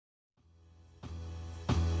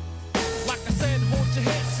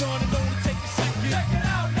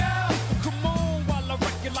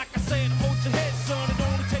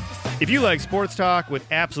If you like sports talk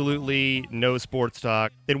with absolutely no sports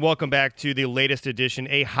talk, then welcome back to the latest edition,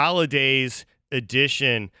 a holidays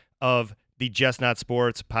edition of the Just Not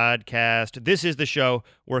Sports podcast. This is the show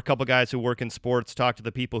where a couple guys who work in sports talk to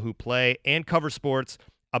the people who play and cover sports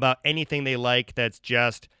about anything they like that's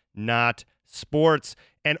just not sports.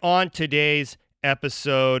 And on today's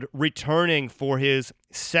episode, returning for his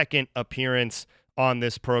second appearance on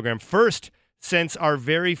this program, first since our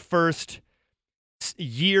very first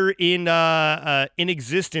year in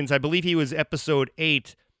existence, I believe he was episode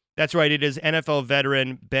 8. That's right, it is NFL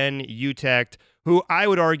veteran Ben Utecht, who I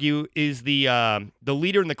would argue is the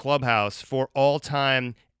leader in the clubhouse for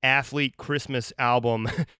all-time athlete Christmas album.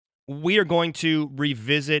 We are going to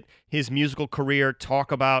revisit his musical career,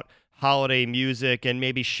 talk about holiday music, and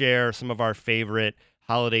maybe share some of our favorite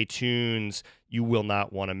holiday tunes. You will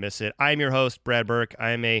not want to miss it. I'm your host, Brad Burke.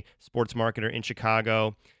 I am a sports marketer in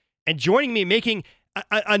Chicago. And joining me, making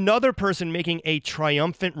another person making a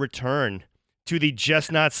triumphant return to the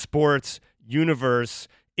Just Not Sports universe,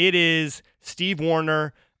 it is Steve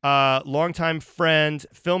Warner, longtime friend,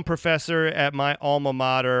 film professor at my alma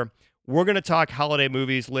mater. We're going to talk holiday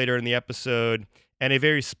movies later in the episode and a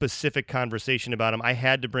very specific conversation about them. I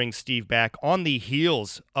had to bring Steve back on the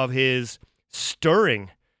heels of his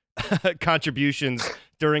stirring contributions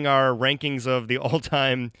during our rankings of the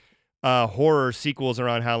all-time horror sequels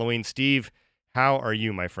around Halloween. Steve, how are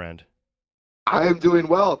you, my friend? I am doing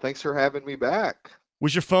well. Thanks for having me back.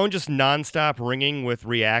 Was your phone just nonstop ringing with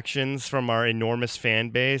reactions from our enormous fan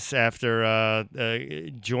base after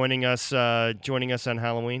joining us on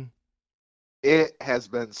Halloween? It has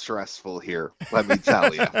been stressful here, let me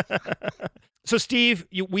tell you. So, Steve,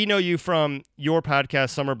 we know you from your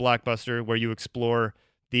podcast, Summer Blockbuster, where you explore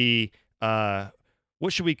the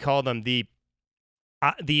what should we call them?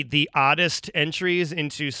 The oddest entries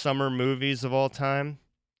into summer movies of all time.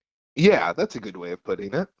 Yeah, that's a good way of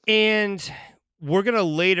putting it. And we're going to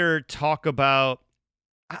later talk about,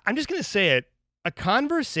 I'm just going to say it, a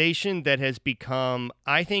conversation that has become,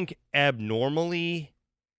 I think, abnormally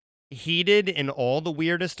heated in all the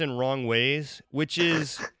weirdest and wrong ways, which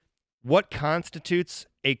is what constitutes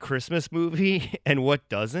a Christmas movie and what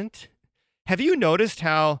doesn't. Have you noticed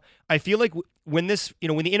how I feel like when this,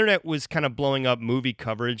 when the internet was kind of blowing up movie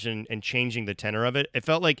coverage and changing the tenor of it, it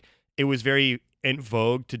felt like it was very in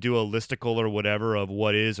vogue to do a listicle or whatever of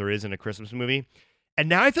what is or isn't a Christmas movie. And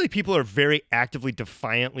now I feel like people are very actively,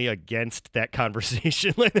 defiantly against that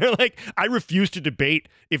conversation. Like they're like, I refuse to debate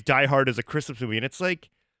if Die Hard is a Christmas movie. And it's like,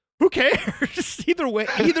 who cares? Either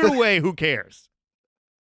way, who cares?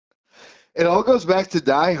 It all goes back to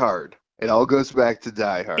Die Hard.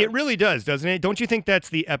 It really does, doesn't it? Don't you think that's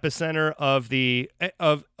the epicenter of the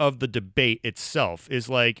debate itself? Is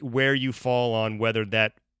like where you fall on whether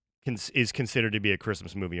that is considered to be a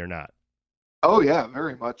Christmas movie or not. Oh yeah,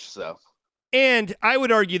 very much so. And I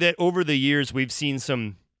would argue that over the years we've seen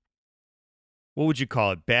some, what would you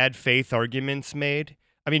call it, bad faith arguments made.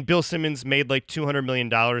 I mean, Bill Simmons made like $200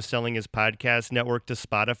 million selling his podcast network to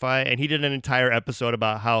Spotify, and he did an entire episode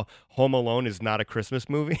about how Home Alone is not a Christmas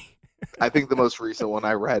movie. I think the most recent one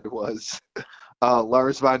I read was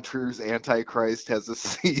Lars von Trier's Antichrist has a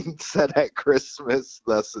scene set at Christmas,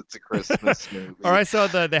 thus it's a Christmas movie. Or I saw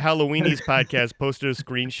the Halloweenies podcast posted a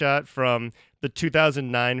screenshot from the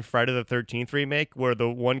 2009 Friday the 13th remake where the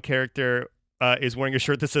one character is wearing a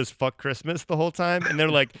shirt that says "Fuck Christmas" the whole time, and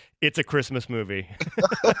they're like, "It's a Christmas movie."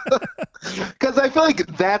 Because I feel like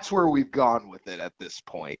that's where we've gone with it at this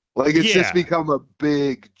point. Like it's just become a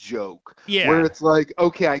big joke. Yeah. Where it's like,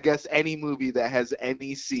 okay, I guess any movie that has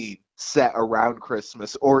any scene set around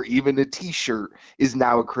Christmas or even a T-shirt is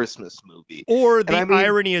now a Christmas movie. Or the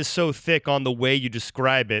irony is so thick on the way you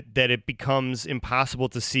describe it that it becomes impossible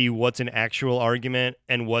to see what's an actual argument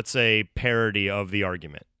and what's a parody of the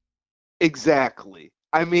argument. Exactly.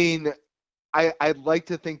 I mean, I'd like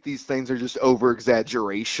to think these things are just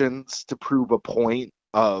over-exaggerations to prove a point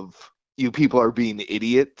of you people are being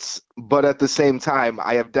idiots. But at the same time,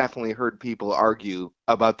 I have definitely heard people argue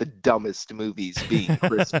about the dumbest movies being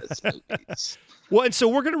Christmas movies. Well, and so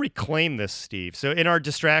we're going to reclaim this, Steve. So in our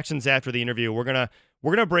distractions after the interview, we're gonna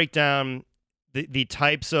break down the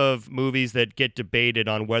types of movies that get debated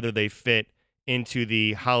on whether they fit into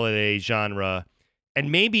the holiday genre, and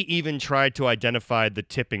maybe even try to identify the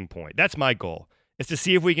tipping point. That's my goal, is to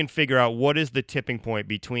see if we can figure out what is the tipping point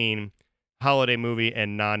between holiday movie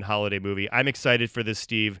and non-holiday movie. I'm excited for this,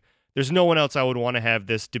 Steve. There's no one else I would want to have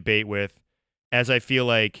this debate with, as I feel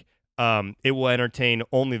like it will entertain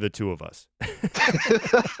only the two of us.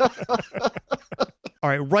 All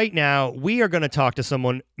right, right now, we are going to talk to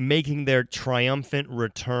someone making their triumphant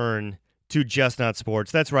return to Just Not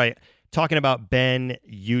Sports. That's right. Talking about Ben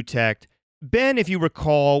Utecht. Ben, if you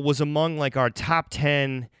recall, was among like our top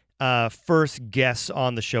 10 first guests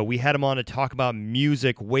on the show. We had him on to talk about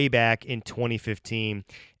music way back in 2015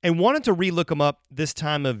 and wanted to relook him up this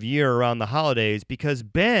time of year around the holidays because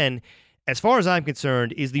Ben, as far as I'm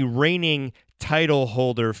concerned, is the reigning title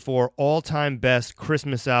holder for all-time best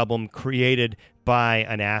Christmas album created by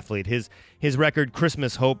an athlete. His record,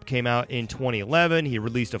 Christmas Hope, came out in 2011. He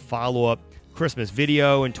released a follow-up Christmas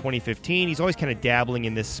video in 2015. He's always kind of dabbling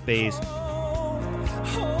in this space.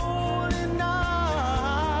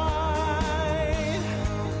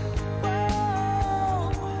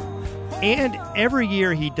 And every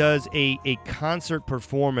year he does a concert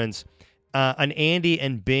performance, an Andy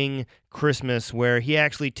and Bing Christmas, where he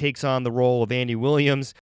actually takes on the role of Andy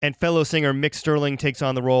Williams, and fellow singer Mick Sterling takes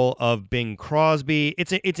on the role of Bing Crosby.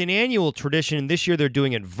 It's an annual tradition. This year they're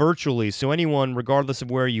doing it virtually, so anyone, regardless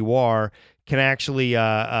of where you are, can actually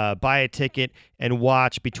buy a ticket and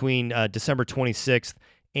watch between December 26th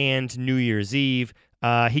and New Year's Eve.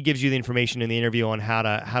 He gives you the information in the interview on how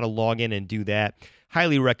to log in and do that.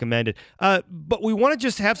 Highly recommended. But we want to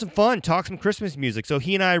just have some fun, talk some Christmas music. So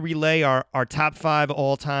he and I relay our top 5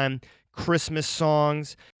 all-time Christmas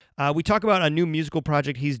songs. We talk about a new musical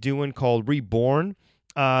project he's doing called Reborn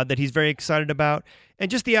that he's very excited about, and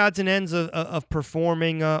just the odds and ends of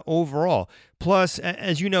performing overall. Plus,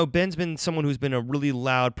 as you know, Ben's been someone who's been a really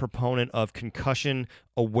loud proponent of concussion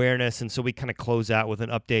awareness, and so we kind of close out with an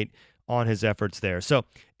update on his efforts there. So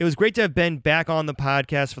it was great to have Ben back on the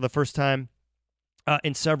podcast for the first time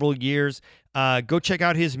in several years. Go check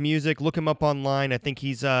out his music. Look him up online. I think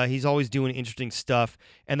he's always doing interesting stuff.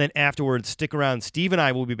 And then afterwards, stick around. Steve and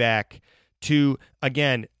I will be back to,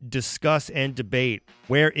 again, discuss and debate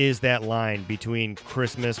where is that line between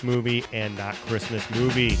Christmas movie and not Christmas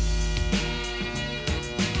movie.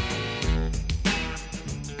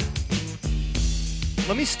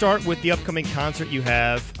 Let me start with the upcoming concert you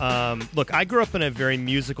have. Look, I grew up in a very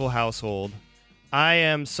musical household. I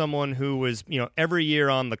am someone who was, every year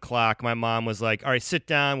on the clock, my mom was like, all right, sit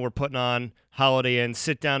down, we're putting on Holiday Inn,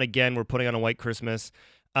 sit down again, we're putting on a White Christmas.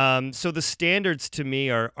 So the standards to me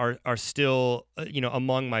are still,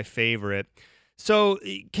 among my favorite. So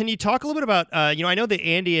can you talk a little bit about, I know the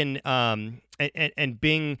Andy and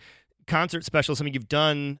Bing concert special, something you've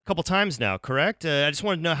done a couple times now, correct? I just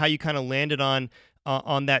wanted to know how you kind of landed on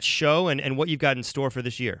that show and what you've got in store for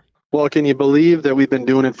this year. Well, can you believe that we've been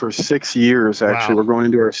doing it for 6 years, actually? Wow. We're going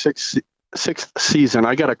into our sixth season.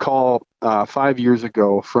 I got a call 5 years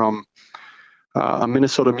ago from a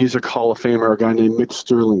Minnesota Music Hall of Famer, a guy named Mick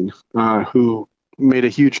Sterling, who made a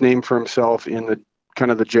huge name for himself in the kind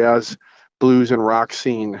of the jazz, blues, and rock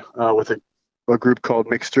scene with a group called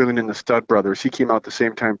Mick Sterling and the Stud Brothers. He came out the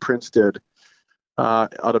same time Prince did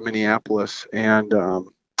out of Minneapolis. And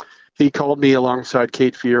he called me alongside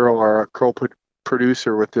Kate Fierro, our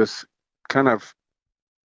producer, with this kind of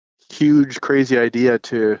huge, crazy idea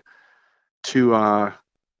to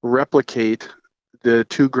replicate the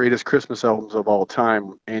 2 greatest Christmas albums of all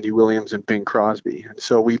time, Andy Williams and Bing Crosby. And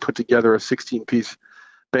so we put together a 16-piece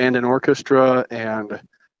band and orchestra and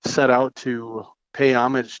set out to pay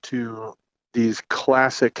homage to these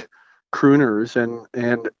classic crooners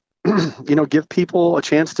and give people a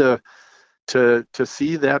chance to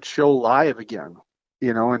see that show live again.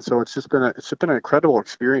 And so it's been an incredible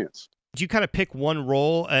experience. Do you kind of pick one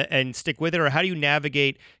role and stick with it, or how do you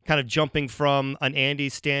navigate kind of jumping from an Andy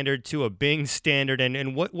standard to a Bing standard,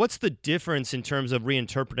 and what's the difference in terms of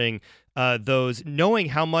reinterpreting those, knowing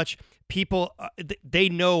how much people, they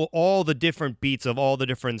know all the different beats of all the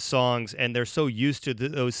different songs, and they're so used to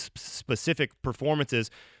those specific performances?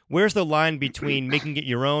 Where's the line between making it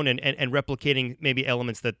your own and replicating maybe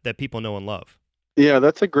elements that people know and love? Yeah,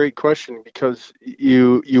 that's a great question, because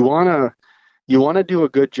you want to do a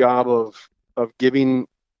good job of giving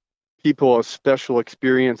people a special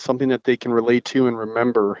experience, something that they can relate to and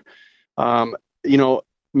remember.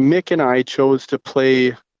 Mick and I chose to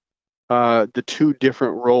play the 2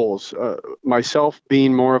 different roles. Myself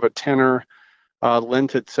being more of a tenor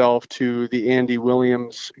lent itself to the Andy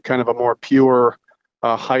Williams, kind of a more pure,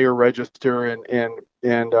 higher register, and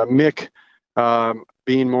Mick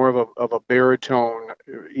being more of a baritone,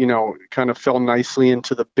 kind of fell nicely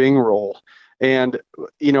into the Bing role. And,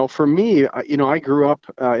 for me, I grew up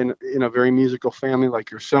in a very musical family like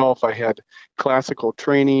yourself. I had classical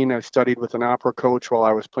training. I studied with an opera coach while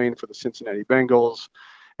I was playing for the Cincinnati Bengals.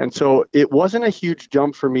 And so it wasn't a huge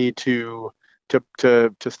jump for me to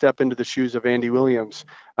step into the shoes of Andy Williams,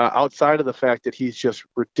 outside of the fact that he's just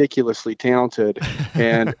ridiculously talented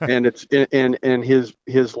and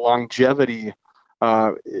his longevity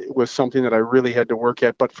it was something that I really had to work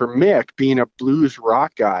at. But for Mick, being a blues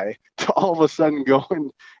rock guy, to all of a sudden go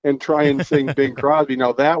and try and sing Bing Crosby,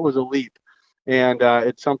 now that was a leap. And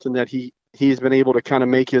it's something that he's been able to kind of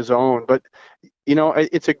make his own. But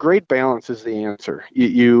it's a great balance is the answer.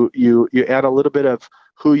 You add a little bit of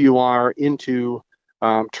who you are into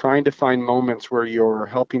trying to find moments where you're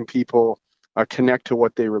helping people connect to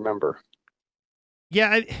what they remember.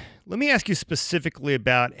 Yeah, let me ask you specifically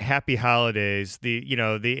about Happy Holidays,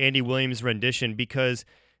 the Andy Williams rendition, because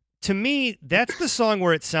to me, that's the song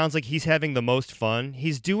where it sounds like he's having the most fun.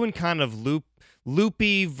 He's doing kind of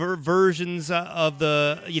loopy versions of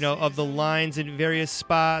the lines in various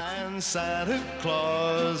spots. And Santa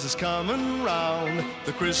Claus is coming round.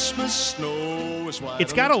 The Christmas snow is white.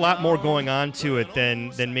 It's got a lot more going on to it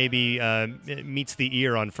than maybe meets the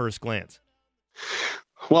ear on first glance.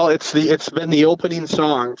 Well, it's been the opening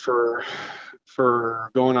song for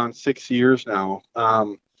going on 6 years now,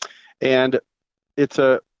 and it's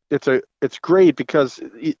great because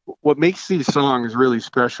what makes these songs really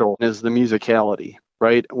special is the musicality,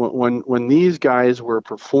 right? When these guys were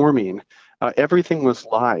performing, everything was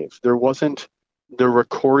live. There wasn't the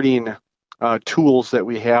recording tools that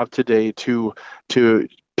we have today to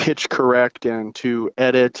pitch correct and to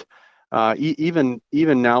edit. Even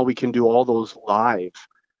now we can do all those live.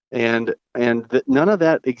 And none of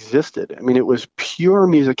that existed. I mean, it was pure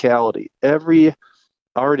musicality. Every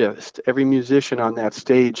artist, every musician on that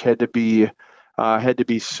stage had to be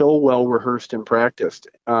so well rehearsed and practiced.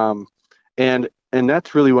 And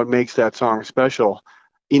that's really what makes that song special.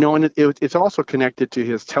 And it's also connected to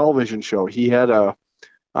his television show. He had on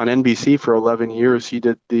NBC for 11 years. He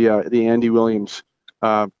did the Andy Williams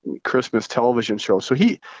Christmas television show. So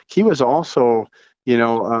he was also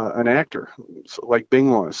an actor like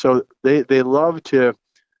Bing was. So they love to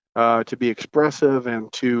be expressive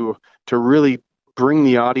and to really bring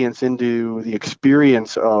the audience into the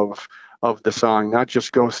experience of the song, not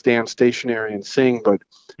just go stand stationary and sing, but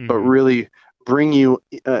really bring you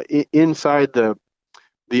inside the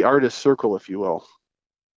artist circle, if you will.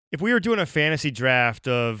 If we were doing a fantasy draft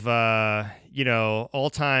of,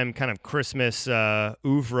 all-time kind of Christmas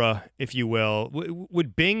oeuvre, if you will,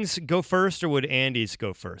 would Bing's go first or would Andy's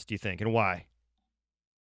go first, do you think, and why?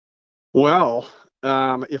 Well,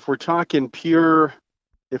 if we're talking pure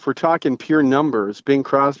numbers, Bing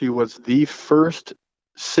Crosby was the first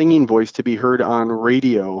singing voice to be heard on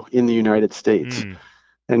radio in the United States.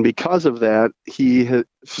 And because of that, he had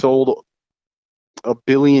sold 1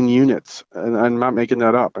 billion units, and I'm not making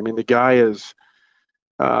that up. I mean, the guy is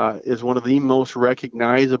one of the most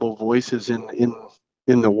recognizable voices in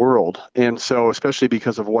the world, and so especially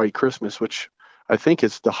because of White Christmas, which I think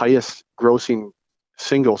is the highest grossing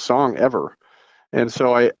single song ever. And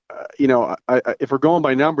so I if we're going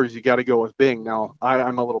by numbers, you got to go with Bing. Now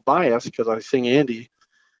I'm a little biased because I sing Andy,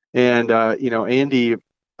 and Andy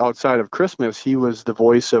outside of Christmas, he was the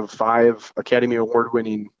voice of 5 Academy Award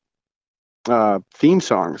winning theme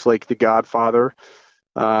songs like The Godfather,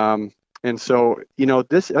 and so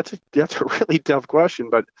that's a really tough question,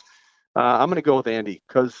 but I'm going to go with Andy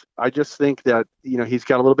because I just think that he's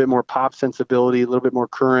got a little bit more pop sensibility, a little bit more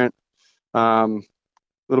current, a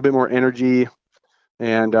little bit more energy,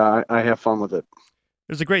 and I have fun with it.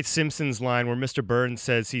 There's a great Simpsons line where Mr. Burns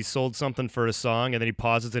says he sold something for a song, and then he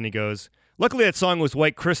pauses and he goes, "Luckily that song was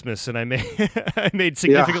White Christmas, and I made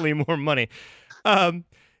significantly more money."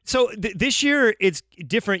 So this year it's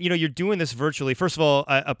different. You're doing this virtually. First of all,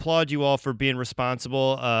 I applaud you all for being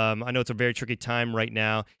responsible. I know it's a very tricky time right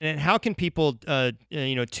now. And how can people,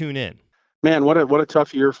 tune in? Man, what a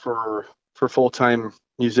tough year for full-time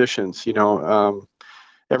musicians.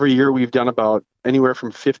 Every year we've done about anywhere from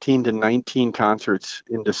 15 to 19 concerts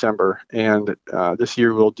in December, and this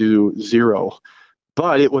year we'll do 0.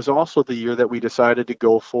 But it was also the year that we decided to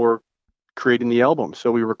go for creating the album.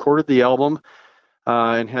 So we recorded the album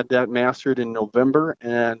and had that mastered in November,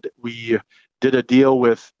 and we did a deal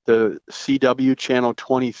with the CW Channel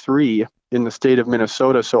 23 in the state of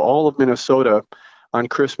Minnesota. So all of Minnesota on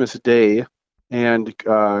Christmas Day and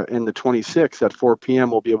in the 26th at 4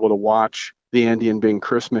 p.m. will be able to watch the Andy and Bing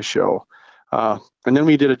Christmas show. And then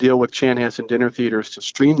we did a deal with Chanhassen Dinner Theaters to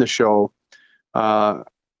stream the show,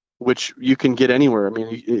 which you can get anywhere. I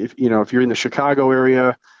mean, if you're in the Chicago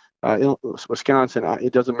area, Wisconsin,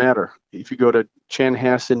 it doesn't matter. If you go to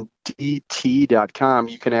chanhassendt.com,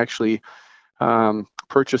 you can actually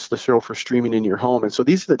purchase the show for streaming in your home. And so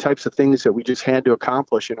these are the types of things that we just had to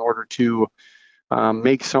accomplish in order to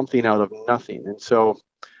make something out of nothing. And so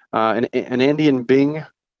and Andy and Bing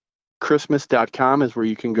Christmas.com is where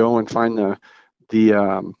you can go and find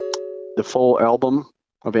the full album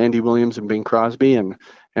Andy Williams and Bing Crosby, and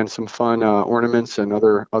some fun ornaments and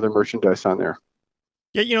other merchandise on there.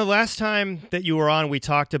 Yeah, last time that you were on, we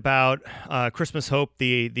talked about Christmas Hope,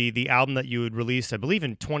 the album that you had released, I believe,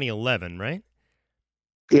 in 2011, right?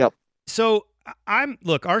 Yep. So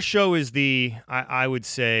look, our show is I would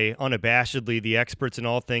say unabashedly the experts in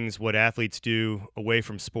all things what athletes do away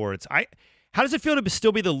from sports. How does it feel to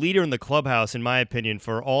still be the leader in the clubhouse, in my opinion,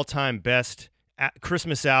 for all-time best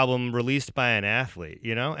Christmas album released by an athlete,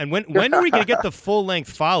 And when are we going to get the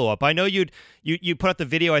full-length follow-up? I know you put out the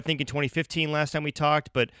video, I think, in 2015 last time we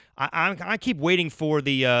talked, but I keep waiting for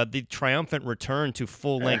the triumphant return to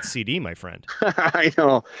full-length CD, my friend. I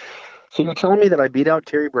know. So you're telling me that I beat out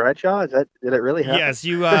Terry Bradshaw? Did it really happen? Yes,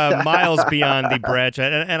 you miles beyond the Bradshaw,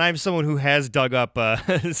 and I'm someone who has dug up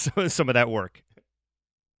some of that work.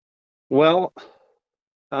 Well,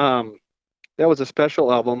 that was a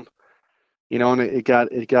special album, and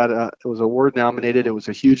it was award nominated. It was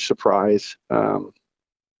a huge surprise.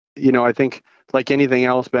 I think like anything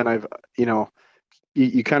else, Ben,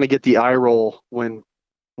 you kind of get the eye roll when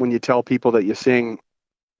you tell people that you sing,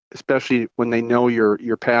 especially when they know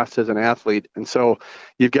your past as an athlete. And so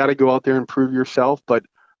you've got to go out there and prove yourself. But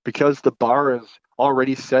because the bar is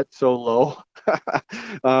already set so low,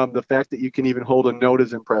 the fact that you can even hold a note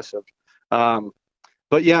is impressive.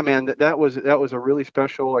 But yeah, man, that was a really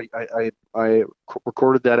special. I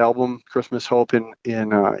recorded that album, Christmas Hope, in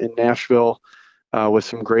Nashville with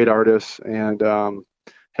some great artists, and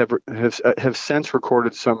have since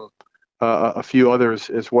recorded some a few others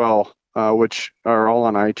as well, which are all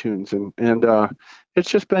on iTunes, and it's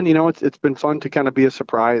just been it's been fun to kind of be a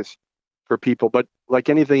surprise for people. But like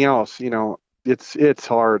anything else, it's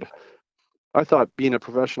hard. I thought being a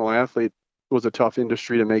professional athlete was a tough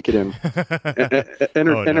industry to make it in.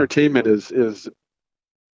 Entertainment is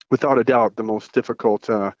without a doubt the most difficult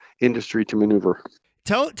industry to maneuver.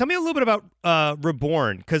 Tell me a little bit about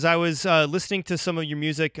Reborn, because I was listening to some of your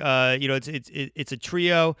music. It's a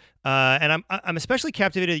trio, and I'm especially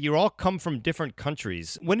captivated that you all come from different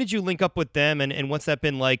countries. When did you link up with them, and what's that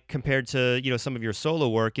been like compared to some of your solo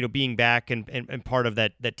work? Being back and part of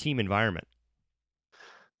that team environment.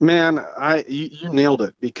 Man, you nailed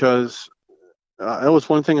it, because that was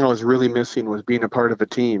one thing I was really missing, was being a part of a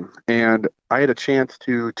team. And I had a chance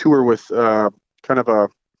to tour with kind of a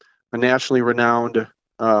nationally renowned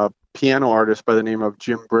piano artist by the name of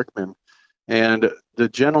Jim Brickman. And the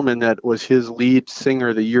gentleman that was his lead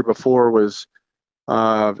singer the year before was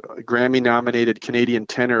a Grammy-nominated Canadian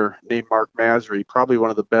tenor named Mark Masry, probably one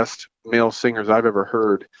of the best male singers I've ever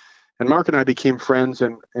heard. And Mark and I became friends,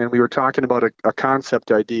 and we were talking about a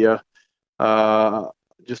concept idea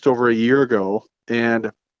just over a year ago.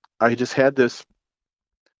 And I just had this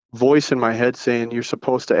voice in my head saying, you're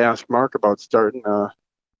supposed to ask Mark about starting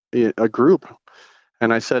a group.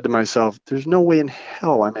 And I said to myself, there's no way in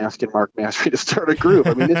hell I'm asking Mark Masry to start a group.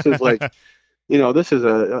 I mean, this is like, this is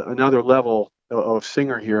another level of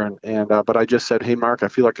singer here. But I just said, hey, Mark, I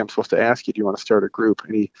feel like I'm supposed to ask you, do you want to start a group?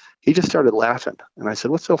 And he just started laughing. And I said,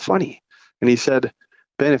 what's so funny? And he said,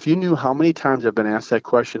 Ben, if you knew how many times I've been asked that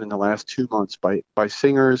question in the last 2 months by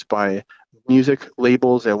singers, by music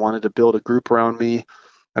labels that wanted to build a group around me.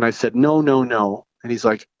 And I said, no. And he's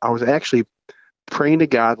like, I was actually praying to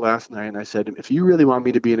God last night, and I said, if you really want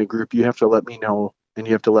me to be in a group, you have to let me know, and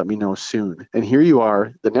you have to let me know soon. And here you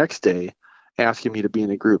are the next day asking me to be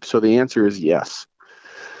in a group. So the answer is yes.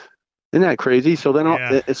 Isn't that crazy? So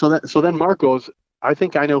then, so then Mark goes, I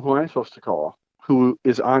think I know who I'm supposed to call, who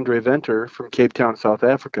is Andre Venter from Cape Town, South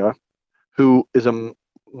Africa, who is a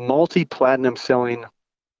multi-platinum selling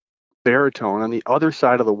baritone on the other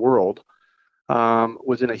side of the world,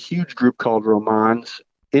 was in a huge group called Romans,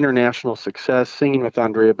 international success, singing with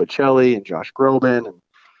Andrea Bocelli and Josh Groban,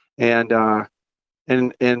 and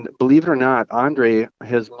believe it or not, Andre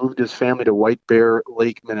has moved his family to White Bear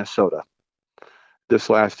Lake, Minnesota, this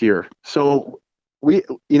last year. So we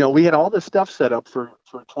had all this stuff set up for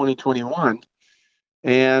 2021,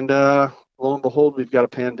 and lo and behold, we've got a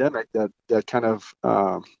pandemic that kind of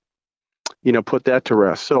put that to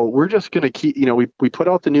rest. So we're just going to keep, we put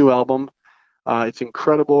out the new album. It's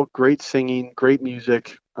incredible, great singing, great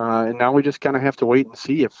music. And now we just kind of have to wait and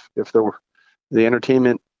see if the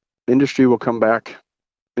entertainment industry will come back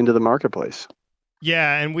into the marketplace.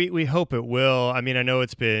 Yeah, and we hope it will. I mean, I know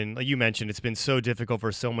it's been, like you mentioned, it's been so difficult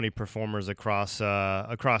for so many performers across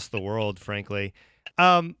the world, frankly.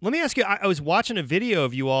 Let me ask you, I was watching a video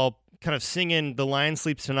of you all kind of singing The Lion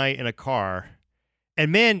Sleeps Tonight in a car,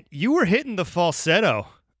 and man, you were hitting the falsetto.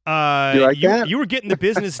 You were getting the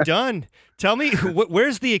business done. Tell me,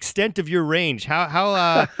 where's the extent of your range?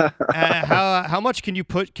 How much can you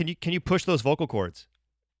push? Can you push those vocal cords?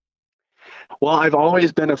 Well, I've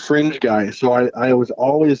always been a fringe guy, so I was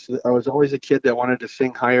always a kid that wanted to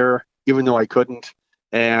sing higher, even though I couldn't,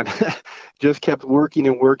 and just kept working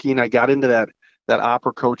and working. I got into that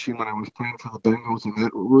opera coaching when I was playing for the Bengals, and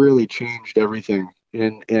that really changed everything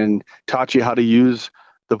and taught you how to use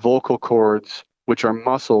the vocal cords, which are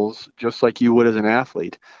muscles, just like you would as an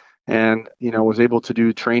athlete. And was able to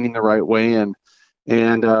do training the right way, and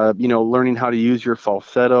learning how to use your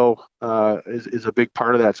falsetto is a big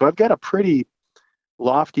part of that. So I've got a pretty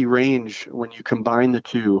lofty range when you combine the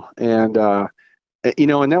two, and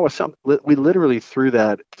that was something we literally threw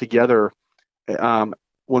that together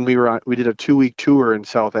when we did a 2-week tour in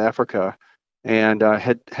South Africa, and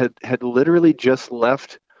had literally just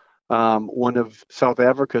left one of South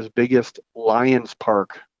Africa's biggest lions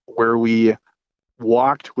park, where we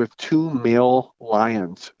walked with two male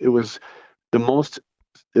lions. It was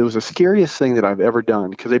the scariest thing that I've ever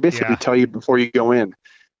done, because they basically tell you before you go in,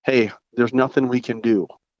 hey, there's nothing we can do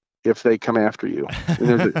if they come after you.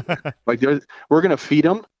 And we're going to feed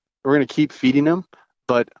them. We're going to keep feeding them,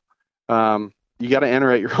 but you got to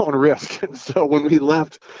enter at your own risk. And so when we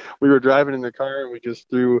left, we were driving in the car, and we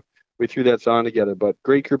threw that song together. But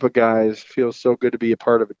great group of guys. Feels so good to be a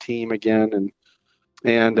part of a team again,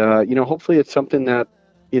 and hopefully it's something that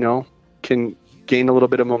can gain a little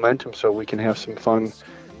bit of momentum, so we can have some fun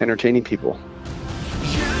entertaining people.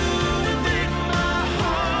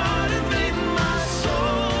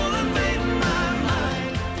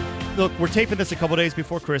 Look, we're taping this a couple days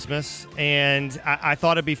before Christmas, and I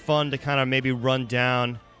thought it'd be fun to kind of maybe run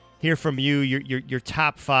down, hear from you, your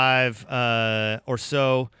top 5 or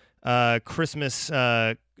so Christmas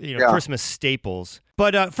Christmas staples.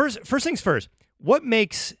 But first things first, what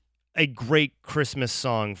makes a great Christmas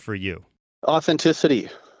song for you? Authenticity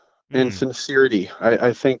and sincerity.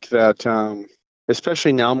 I think that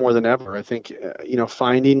especially now more than ever, I think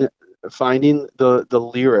finding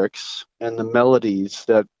the lyrics and the melodies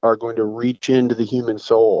that are going to reach into the human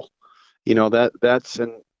soul. That's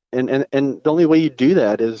and the only way you do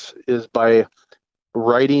that is by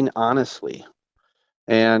writing honestly.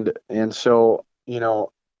 And so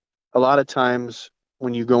a lot of times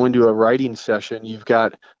when you go into a writing session, you've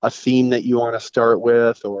got a theme that you want to start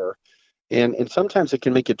with, and sometimes it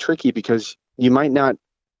can make it tricky, because you might not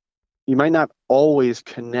always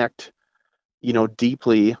connect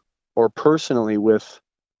deeply or personally with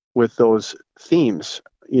those themes.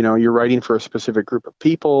 You're writing for a specific group of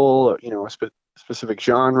people, a specific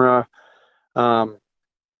genre. But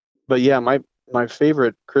yeah, my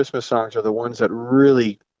favorite Christmas songs are the ones that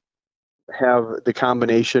really have the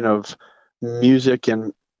combination of music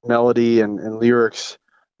and melody and lyrics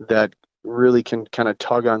that really can kind of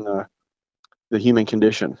tug on the human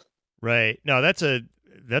condition. Right. No, that's a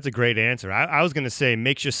great answer. I was going to say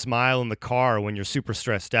makes you smile in the car when you're super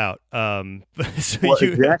stressed out.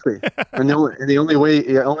 Exactly. And the only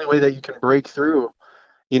way that you can break through,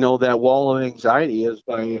 that wall of anxiety is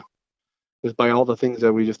by all the things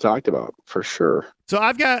that we just talked about, for sure. So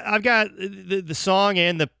I've got the song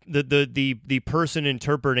and the person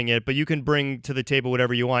interpreting it, but you can bring to the table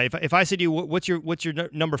whatever you want. If I said to you, what's your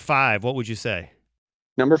number 5, what would you say?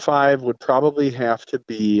 Number 5 would probably have to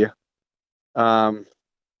be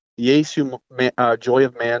Jesu, Joy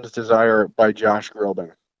of Man's Desire by Josh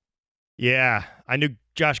Groban. Yeah, I knew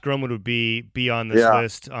Josh Groban would be on this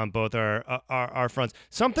list on both our fronts.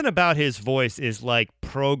 Something about his voice is like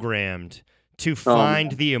programmed to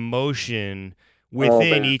find the emotion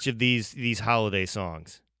within each of these holiday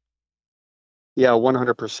songs. Yeah,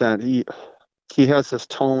 100%. He has this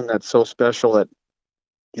tone that's so special, that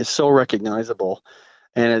is so recognizable,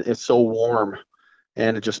 and it's so warm,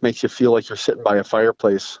 and it just makes you feel like you're sitting by a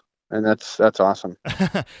fireplace, and that's awesome.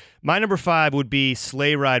 My number 5 would be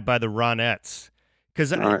Sleigh Ride by the Ronettes, because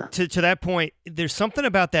to that point, there's something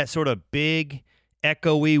about that sort of big,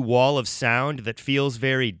 echoey wall of sound that feels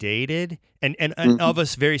very dated and of a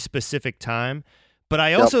very specific time. But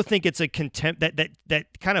I also think it's a that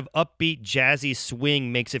kind of upbeat, jazzy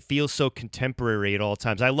swing makes it feel so contemporary at all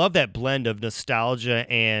times. I love that blend of nostalgia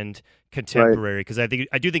and contemporary, because I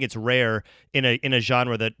do think it's rare in a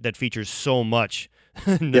genre that features so much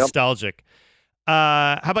nostalgic.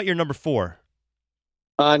 How about your number 4?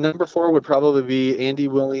 Number 4 would probably be Andy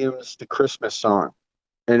Williams' "The Christmas Song,"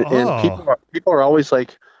 and people are always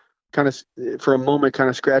like, kind of for a moment, kind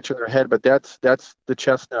of scratching their head, but that's the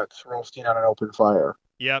chestnuts roasting on an open fire.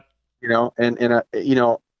 Yep.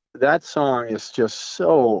 That song is just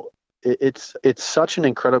so it's such an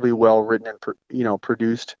incredibly well written and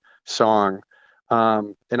produced song,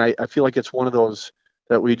 and I feel like it's one of those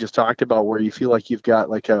that we just talked about, where you feel like you've got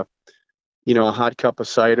like a hot cup of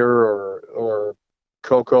cider or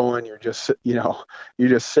cocoa and you're just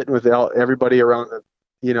sitting with everybody around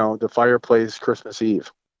the fireplace Christmas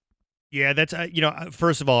Eve. Yeah, that's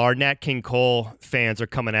first of all, our Nat King Cole fans are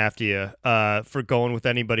coming after you for going with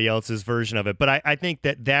anybody else's version of it. But I think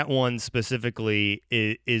that one specifically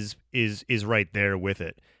is right there with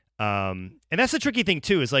it. And that's the tricky thing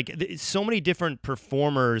too, is like so many different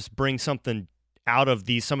performers bring something out of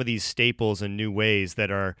some of these staples in new ways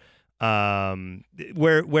that are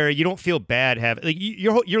where you don't feel bad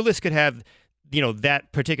your list could have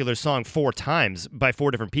that particular song 4 times by 4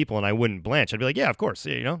 different people, and I wouldn't blanch. I'd be like, yeah, of course,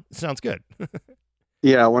 it sounds good.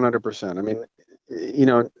 Yeah, 100%. I mean,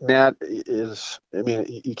 Nat is. I mean,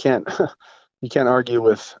 you can't you can't argue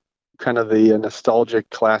with kind of the nostalgic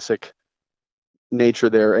classic nature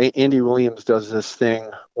there. Andy Williams does this thing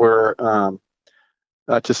where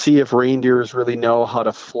to see if reindeers really know how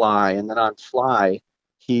to fly, and then on Fly,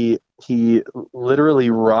 he literally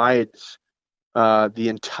rides the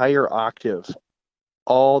entire octave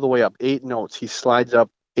all the way up 8 notes. He slides up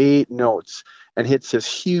 8 notes and hits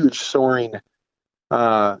this huge soaring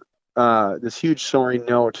note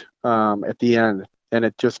at the end, and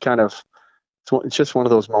it just kind of it's just one of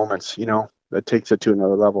those moments that takes it to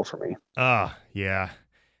another level for me. Yeah.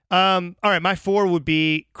 All right, my 4 would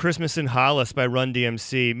be Christmas in Hollis by Run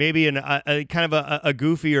DMC. Maybe a kind of a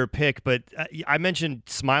goofier pick, but I mentioned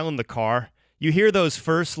Smile in the Car. You hear those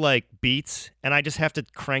first beats, and I just have to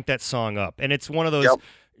crank that song up. And it's one of those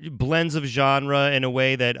blends of genre in a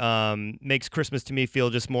way that makes Christmas to me feel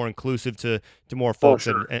just more inclusive to more folks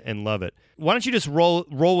and love it. Why don't you just roll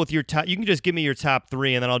with your top? You can just give me your top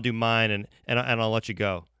 3, and then I'll do mine, and I'll let you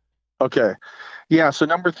go. Okay, yeah. So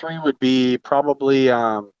number 3 would be probably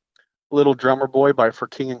 "Little Drummer Boy" by For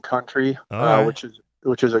King and Country, which is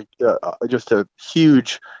just a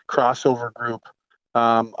huge crossover group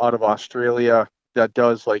out of Australia that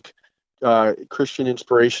does Christian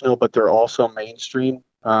inspirational, but they're also mainstream.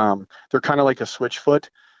 They're kind of like a Switchfoot,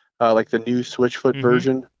 like the new Switchfoot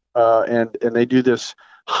version, and they do this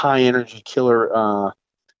high energy killer,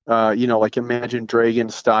 like Imagine Dragon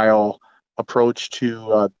style approach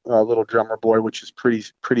to Little Drummer Boy, which is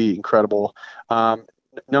pretty incredible.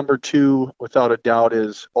 Number 2, without a doubt,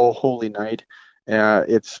 is "Oh Holy Night."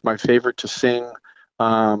 It's my favorite to sing.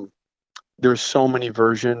 There's so many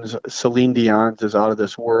versions. Celine Dion's is out of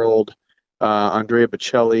this world. Andrea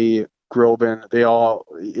Bocelli, Groban,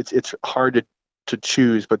 it's hard to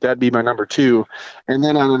choose, but that'd be my number 2. And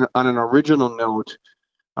then on an original note,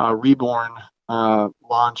 Reborn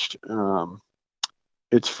launched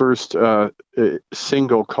its first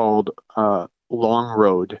single called "Long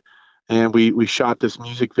Road," and we shot this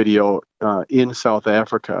music video in South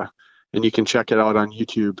Africa, and you can check it out on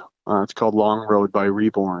YouTube. It's called "Long Road" by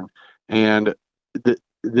Reborn. And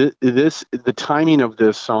the timing of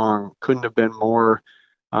this song couldn't have been more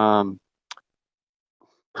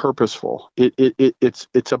purposeful.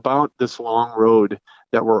 It's about this long road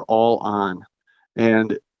that we're all on,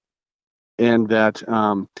 and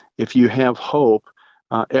that if you have hope,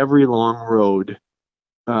 every long road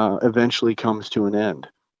eventually comes to an end.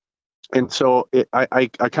 And so I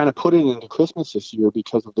kind of put it into Christmas this year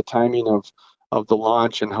because of the timing of the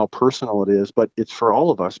launch and how personal it is, but it's for all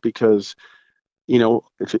of us because,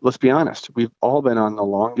 let's be honest, we've all been on the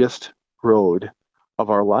longest road of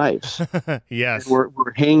our lives. Yes. And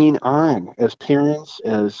we're hanging on as parents,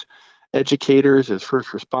 as educators, as first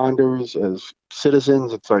responders, as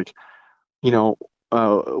citizens. It's like, we feel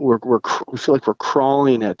like we're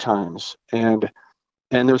crawling at times, and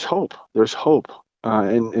there's hope. There's hope.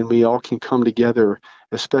 And we all can come together,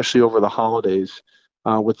 especially over the holidays,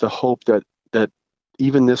 with the hope that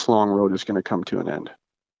even this long road is going to come to an end.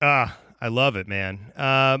 I love it, man.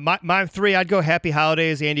 My 3, I'd go Happy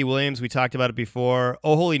Holidays, Andy Williams. We talked about it before.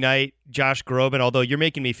 Oh Holy Night, Josh Groban. Although you're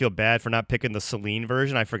making me feel bad for not picking the Celine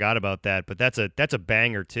version. I forgot about that, but that's a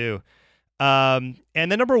banger too. And then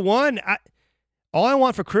number 1, All I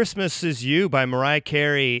Want for Christmas Is You by Mariah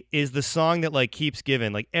Carey is the song that keeps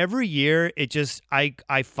giving. Every year, it just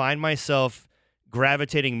I find myself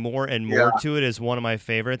gravitating more and more to it as one of my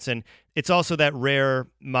favorites, and it's also that rare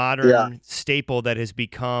modern staple that has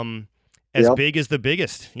become as big as the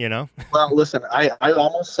biggest. Well, listen, I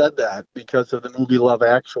almost said that because of the movie Love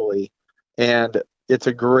Actually, and that's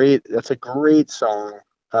a great song.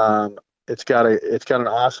 It's got an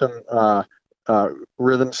awesome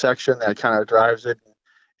rhythm section that kind of drives it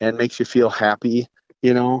and makes you feel happy,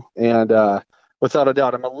 and without a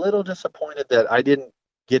doubt, I'm a little disappointed that I didn't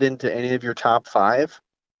get into any of your top 5.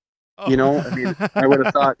 I mean, I would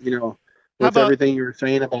have thought, with everything you were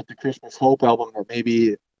saying about the Christmas Hope album, or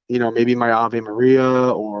maybe my Ave Maria,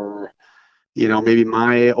 or maybe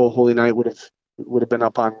my Oh Holy Night would would have been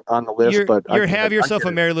up on the list. But have yourself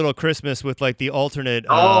a merry little Christmas with like the alternate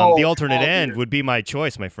end would be my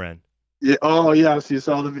choice, my friend. Yeah. Oh yes, you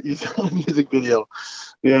saw the music video.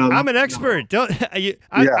 Yeah, I'm an expert.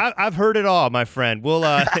 I've heard it all, my friend. Well,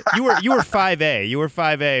 you were 5A. You were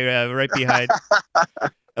 5A right behind.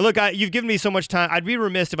 Look, you've given me so much time. I'd be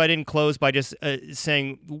remiss if I didn't close by just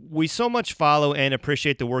saying we so much follow and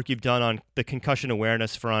appreciate the work you've done on the concussion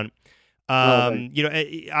awareness front.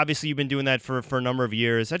 Obviously you've been doing that for a number of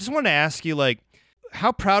years. I just wanted to ask you, like,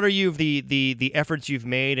 how proud are you of the efforts you've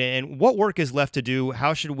made, and what work is left to do?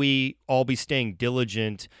 How should we all be staying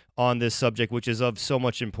diligent on this subject, which is of so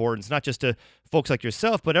much importance, not just to folks like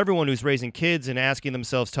yourself, but everyone who's raising kids and asking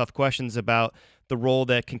themselves tough questions about the role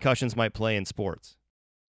that concussions might play in sports?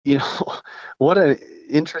 What an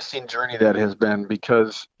interesting journey that has been,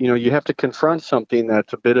 because, you have to confront something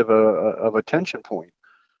that's a bit of a tension point.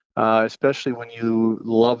 Especially when you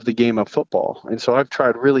love the game of football. And so I've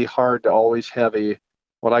tried really hard to always have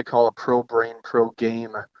what I call a pro brain, pro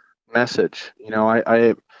game message.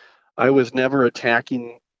 I was never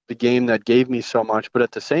attacking the game that gave me so much, but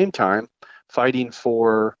at the same time, fighting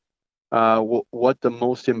for what the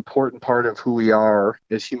most important part of who we are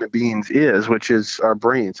as human beings is, which is our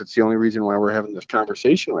brains. It's the only reason why we're having this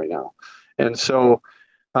conversation right now. And so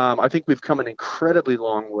I think we've come an incredibly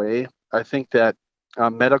long way. I think that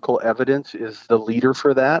medical evidence is the leader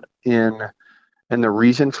for that, and the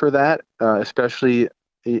reason for that, especially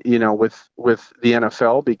with the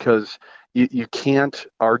NFL, because you can't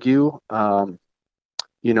argue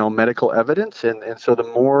medical evidence, and so the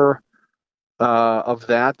more of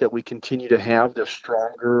that we continue to have, the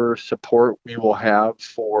stronger support we will have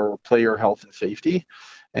for player health and safety,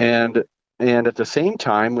 and at the same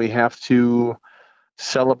time we have to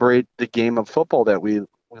celebrate the game of football that we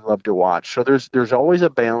love to watch. So there's always a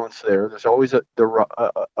balance there. There's always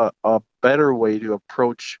a better way to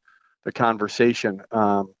approach the conversation.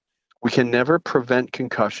 We can never prevent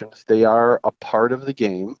concussions. They are a part of the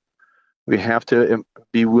game. We have to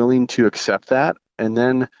be willing to accept that. And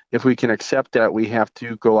then if we can accept that, we have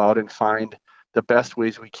to go out and find the best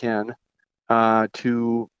ways we can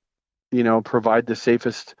to provide the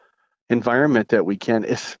safest environment that we can,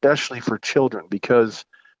 especially for children, because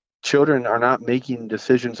children are not making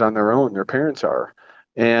decisions on their own. Their parents are.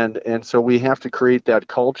 And so we have to create that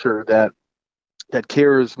culture that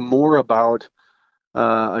cares more about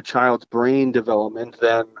a child's brain development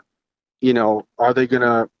than, are they going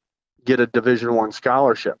to get a Division I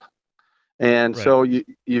scholarship? And right. So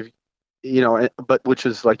but which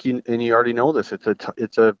is like, and you already know this,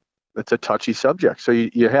 it's a touchy subject. So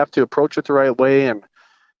you have to approach it the right way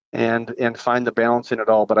and find the balance in it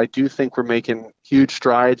all. But I do think we're making huge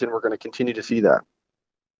strides, and we're going to continue to see that.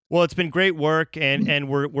 Well, it's been great work, and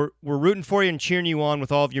we're rooting for you and cheering you on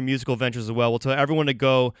with all of your musical ventures as well. We'll tell everyone to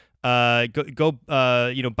go buy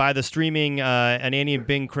the streaming an Andy and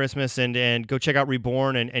Bing Christmas and go check out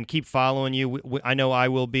Reborn and keep following you. I know I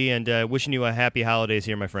will be, and wishing you a happy holidays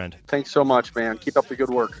here, my friend. Thanks so much, man. Keep up the good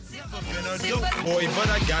work. Boy, but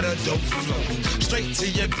I got a dope flow. Straight to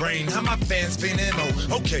your brain, how my fans feeling?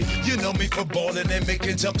 Okay, you know me for balling and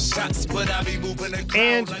making jump shots, but I be moving the crowd.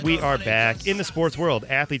 And we are back in the sports world.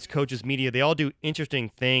 Athletes, coaches, media, they all do interesting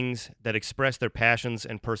things that express their passions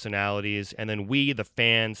and personalities, and then we, the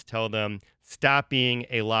fans, tell them, stop being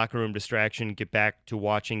a locker room distraction, get back to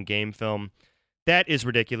watching game film. That is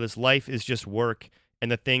ridiculous. Life is just work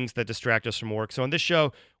and the things that distract us from work. So on this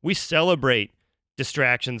show, we celebrate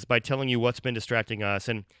distractions by telling you what's been distracting us.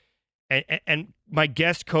 And my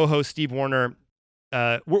guest co-host, Steve Warner,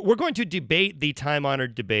 we're going to debate the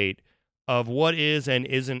time-honored debate of what is and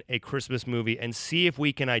isn't a Christmas movie and see if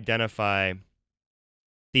we can identify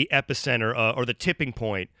the epicenter or the tipping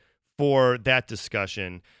point for that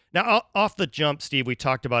discussion. Now, off the jump, Steve, we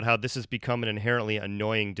talked about how this has become an inherently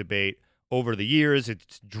annoying debate over the years.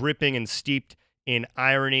 It's dripping and steeped in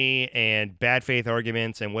irony and bad faith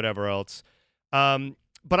arguments and whatever else. But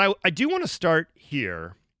I do want to start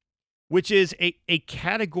here, which is a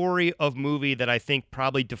category of movie that I think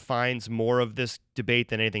probably defines more of this debate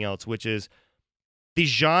than anything else, which is the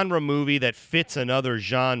genre movie that fits another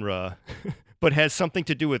genre but has something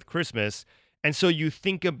to do with Christmas. And so you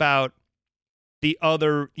think about the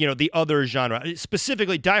other genre.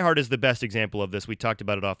 Specifically, Die Hard is the best example of this. We talked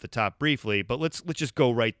about it off the top briefly, but let's just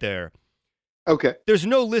go right there. Okay. There's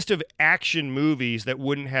no list of action movies that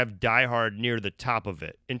wouldn't have Die Hard near the top of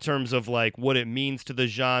it in terms of like what it means to the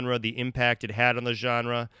genre, the impact it had on the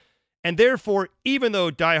genre. And therefore, even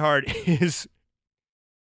though Die Hard is,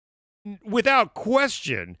 without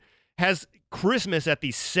question, has Christmas at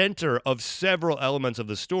the center of several elements of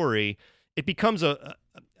the story, it becomes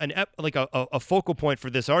a focal point for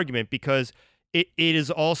this argument because it is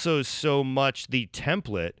also so much the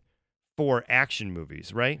template for action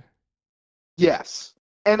movies, right? Yes.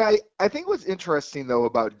 And I think what's interesting, though,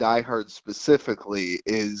 about Die Hard specifically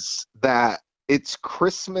is that its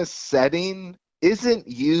Christmas setting isn't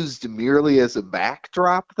used merely as a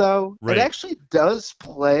backdrop, though. Right. It actually does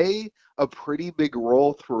play a pretty big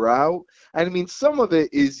role throughout. And I mean, some of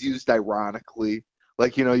it is used ironically.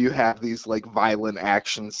 Like, you have these like violent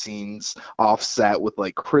action scenes offset with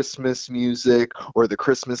like Christmas music or the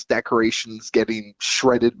Christmas decorations getting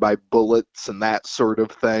shredded by bullets and that sort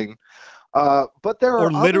of thing. But there are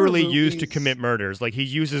literally other used to movies... commit murders. Like he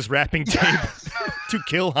uses wrapping tape to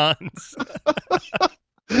kill Hans.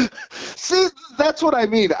 See, that's what I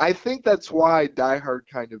mean. I think that's why Die Hard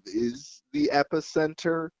kind of is the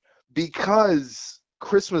epicenter, because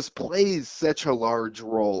Christmas plays such a large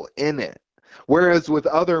role in it. Whereas with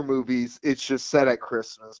other movies, it's just set at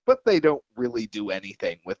Christmas, but they don't really do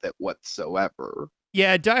anything with it whatsoever.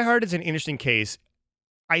 Yeah, Die Hard is an interesting case.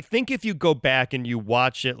 I think if you go back and you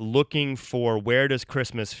watch it looking for where does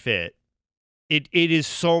Christmas fit, it is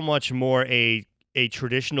so much more a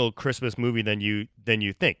traditional Christmas movie than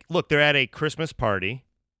you think. Look, they're at a Christmas party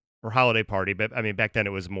or holiday party, but I mean back then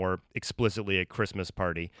it was more explicitly a Christmas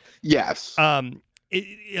party. Yes.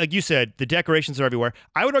 Like you said, the decorations are everywhere.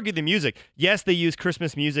 I would argue the music. Yes, they use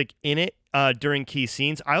Christmas music in it during key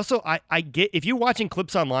scenes. I get, if you're watching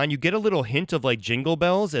clips online, you get a little hint of like Jingle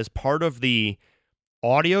Bells as part of the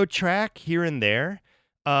audio track here and there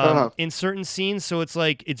in certain scenes. So it's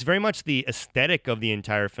like, it's very much the aesthetic of the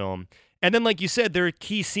entire film. And then, like you said, there are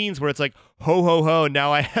key scenes where it's like, ho, ho, ho,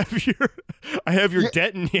 now I have your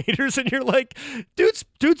detonators. And you're like, dude's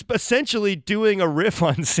essentially doing a riff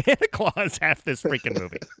on Santa Claus half this freaking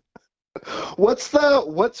movie.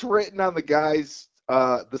 What's written on the guy's,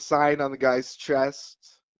 the sign on the guy's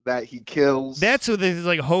chest that he kills? That's what this is,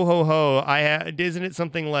 like, ho, ho, ho. Isn't it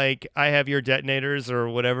something like, I have your detonators or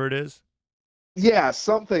whatever it is? Yeah,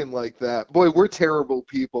 something like that. Boy, we're terrible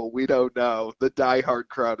people. We don't know. The Die Hard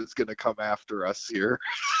crowd is going to come after us here.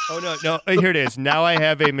 Oh, no. Here it is. Now I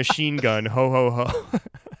have a machine gun. Ho, ho, ho.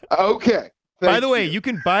 Okay. By the way, you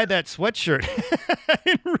can buy that sweatshirt. I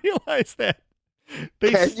didn't realize that.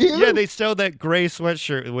 Can you? Yeah, they sell that gray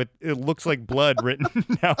sweatshirt with it looks like blood written.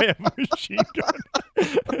 Now I have a machine gun.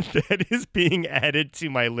 That is being added to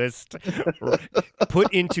my list.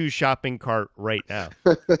 Put into shopping cart right now.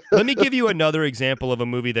 Let me give you another example of a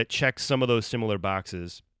movie that checks some of those similar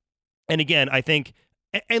boxes. And again, I think,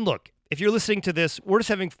 and look, if you're listening to this, we're just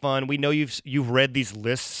having fun. We know you've read these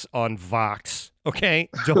lists on Vox. Okay,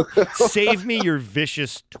 don't save me your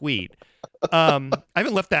vicious tweet. I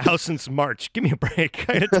haven't left the house since March. Give me a break.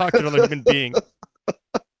 I had to talk to another human being.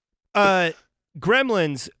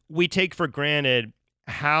 Gremlins, we take for granted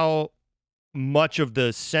how much of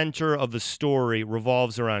the center of the story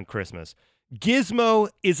revolves around Christmas. Gizmo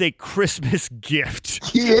is a Christmas gift.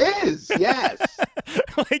 He is, yes.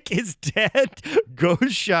 Like his dad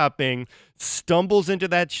goes shopping, stumbles into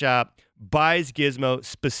that shop, buys Gizmo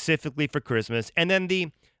specifically for Christmas, and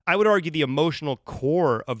then I would argue the emotional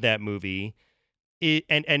core of that movie,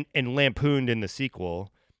 and lampooned in the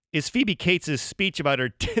sequel, is Phoebe Cates' speech about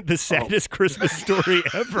the saddest Christmas story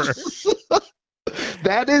ever.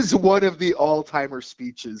 That is one of the all-timer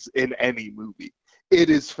speeches in any movie. It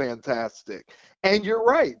is fantastic. And you're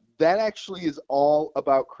right. That actually is all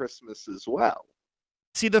about Christmas as well.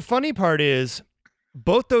 See, the funny part is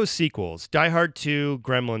both those sequels, Die Hard 2,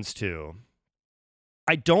 Gremlins 2,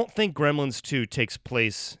 I don't think Gremlins 2 takes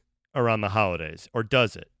place around the holidays, or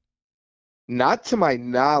does it? Not to my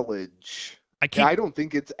knowledge. I don't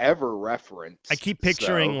think it's ever referenced. I keep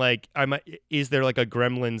picturing is there like a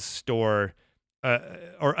Gremlins store,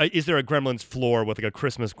 or is there a Gremlins floor with like a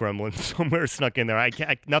Christmas gremlin somewhere snuck in there?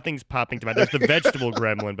 Nothing's popping to mind. There's the vegetable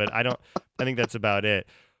gremlin, but I think that's about it.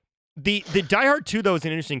 The Die Hard 2 though is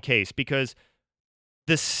an interesting case because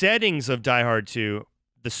the settings of Die Hard 2,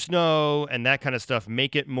 the snow and that kind of stuff,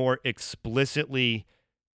 make it more explicitly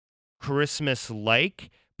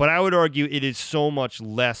Christmas-like. But I would argue it is so much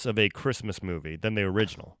less of a Christmas movie than the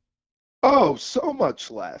original. Oh, so much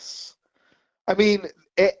less. I mean,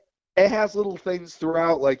 it has little things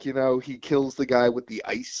throughout, like, he kills the guy with the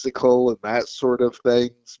icicle and that sort of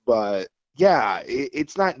things. But, yeah,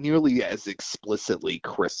 it's not nearly as explicitly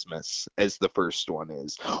Christmas as the first one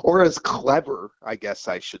is. Or as clever, I guess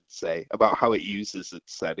I should say, about how it uses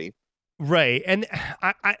its setting. Right. And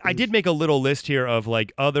I did make a little list here of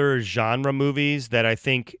like other genre movies that I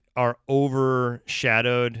think are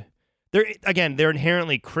overshadowed. They're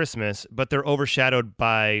inherently Christmas, but they're overshadowed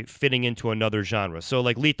by fitting into another genre. So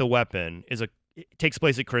like Lethal Weapon is a it takes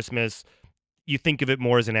place at Christmas, you think of it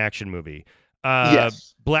more as an action movie.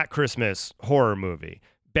 Yes. Black Christmas, horror movie.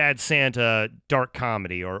 Bad Santa, dark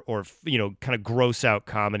comedy, or kind of gross out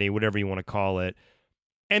comedy, whatever you want to call it.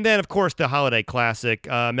 And then, of course, the holiday classic,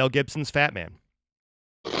 Mel Gibson's Fat Man.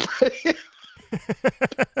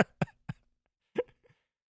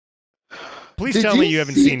 Please tell me you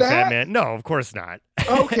haven't seen Fat Man. No, of course not.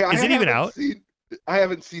 Okay, is it even out? I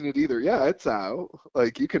haven't seen it either. Yeah, it's out.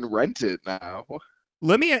 Like, you can rent it now.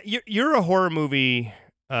 You're a horror movie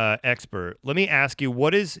expert. Let me ask you,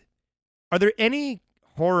 are there any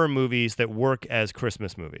horror movies that work as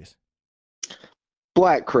Christmas movies?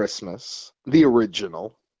 Black Christmas, the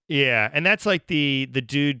original. Yeah, and that's like the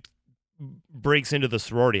dude breaks into the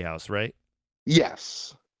sorority house, right?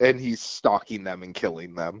 Yes, and he's stalking them and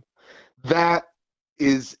killing them. That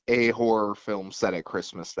is a horror film set at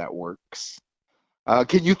Christmas that works.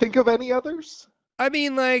 Can you think of any others? I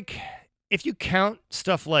mean, like, if you count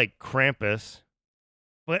stuff like Krampus,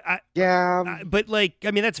 but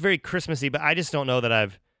that's very Christmassy. But I just don't know that I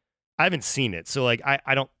haven't seen it, so like,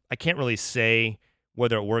 I can't really say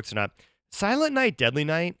whether it works or not. Silent Night, Deadly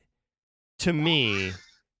Night, to me,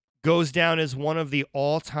 goes down as one of the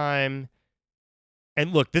all-time.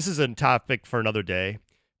 And look, this is a topic for another day,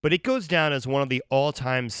 but it goes down as one of the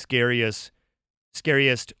all-time scariest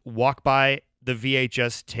walk by the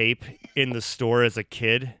VHS tape in the store as a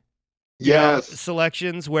kid. Yes.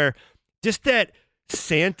 Selections where just that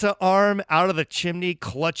Santa arm out of the chimney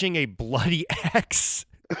clutching a bloody axe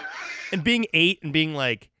and being 8 and being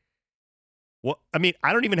like, well, I mean,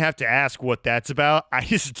 I don't even have to ask what that's about. I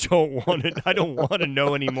just don't want to. I don't want to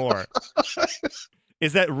know anymore.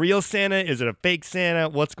 Is that real Santa? Is it a fake Santa?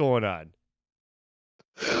 What's going on?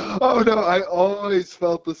 Oh no, I always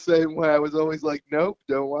felt the same way. I was always like, nope,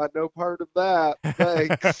 don't want no part of that.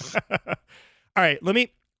 Thanks. All right, let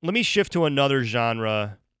me shift to another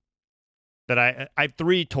genre that I have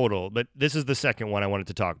 3 total, but this is the second one I wanted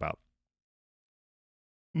to talk about.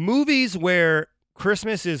 Movies where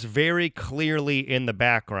Christmas is very clearly in the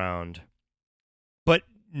background, but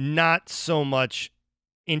not so much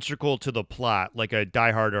integral to the plot like a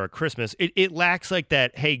Die Hard or a Christmas. It lacks like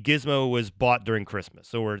that, hey, Gizmo was bought during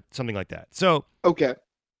Christmas or something like that. So okay.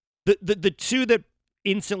 The 2 that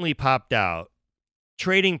instantly popped out,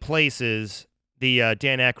 Trading Places, the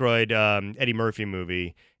Dan Aykroyd, Eddie Murphy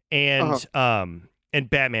movie, and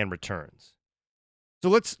Batman Returns. So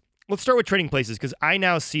let's start with Trading Places, because I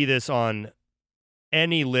now see this on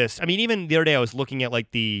any list. I mean, even the other day I was looking at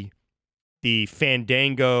like the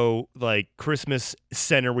Fandango like Christmas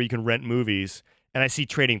center where you can rent movies, and I see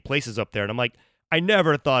Trading Places up there, and I'm like, I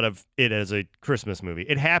never thought of it as a Christmas movie.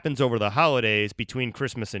 It happens over the holidays between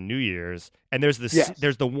Christmas and New Year's, and there's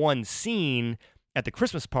the one scene at the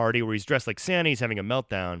Christmas party where he's dressed like Santa, he's having a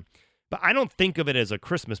meltdown, but I don't think of it as a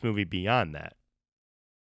Christmas movie beyond that.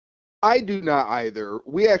 I do not either.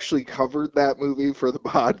 We actually covered that movie for the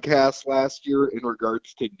podcast last year in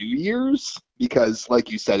regards to New Year's, because,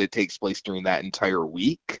 like you said, it takes place during that entire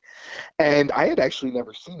week. And I had actually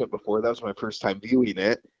never seen it before. That was my first time viewing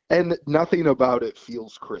it. And nothing about it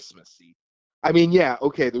feels Christmassy. I mean, yeah,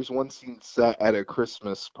 okay, there's one scene set at a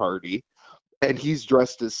Christmas party, and he's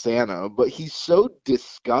dressed as Santa, but he's so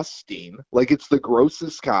disgusting. Like, it's the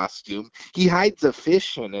grossest costume. He hides a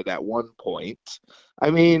fish in it at one point. I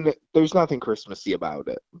mean, there's nothing Christmassy about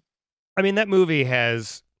it. I mean, that movie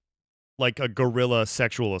has like a gorilla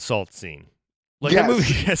sexual assault scene. Like, yes. That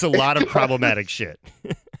movie has a lot of problematic shit.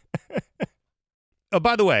 Oh,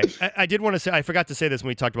 by the way, I did want to say, I forgot to say this when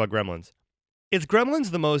we talked about Gremlins. Is Gremlins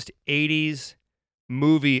the most 80s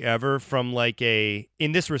movie ever from like in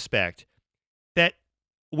this respect, that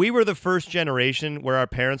we were the first generation where our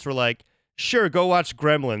parents were like, sure, go watch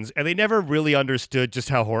Gremlins, and they never really understood just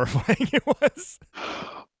how horrifying it was.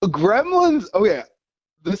 Gremlins, oh yeah,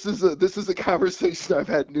 this is a conversation I've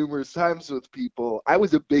had numerous times with people. I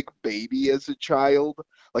was a big baby as a child.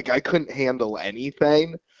 Like, I couldn't handle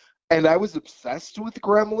anything, and I was obsessed with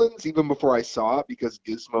Gremlins even before I saw it, because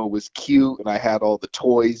Gizmo was cute, and I had all the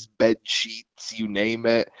toys, bed sheets, you name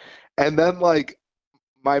it. And then, like,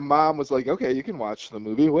 my mom was like, okay, you can watch the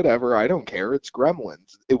movie, whatever. I don't care. It's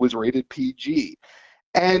Gremlins. It was rated PG.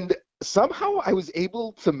 And somehow I was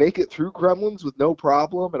able to make it through Gremlins with no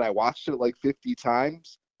problem, and I watched it like 50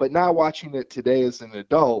 times. But now watching it today as an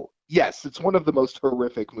adult, yes, it's one of the most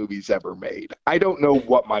horrific movies ever made. I don't know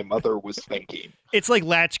what my mother was thinking. It's like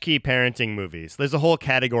latchkey parenting movies. There's a whole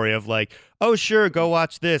category of like, oh, sure, go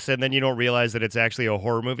watch this, and then you don't realize that it's actually a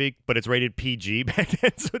horror movie, but it's rated PG back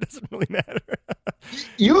then, so it doesn't really matter.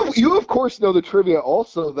 You of course know the trivia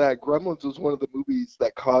also that Gremlins was one of the movies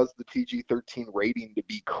that caused the PG-13 rating to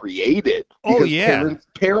be created. Oh, yeah.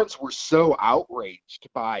 Parents were so outraged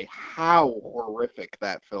by how horrific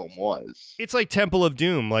that film was. It's like Temple of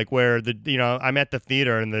Doom, like where I'm at the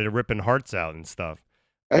theater and they're ripping hearts out and stuff.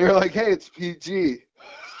 And you're like, hey, it's PG.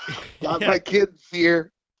 Got my kids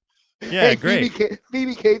here. Yeah, hey, great.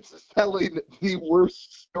 Phoebe Cates is telling the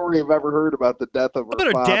worst story I've ever heard about the death of her About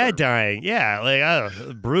her father. dad dying. Yeah,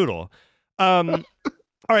 like brutal. All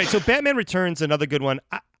right, so Batman Returns, another good one.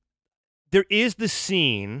 There is the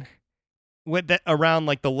scene with that around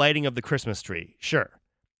like the lighting of the Christmas tree, sure,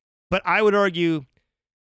 but I would argue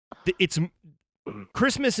it's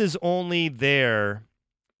Christmas is only there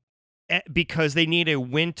because they need a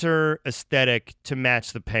winter aesthetic to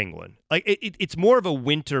match the Penguin. Like it's more of a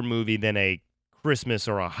winter movie than a Christmas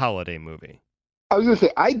or a holiday movie. I was going to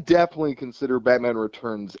say, I definitely consider Batman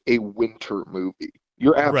Returns a winter movie.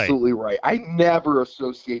 You're absolutely right. I never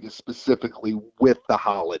associate it specifically with the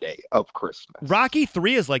holiday of Christmas. Rocky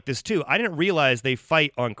 3 is like this too. I didn't realize they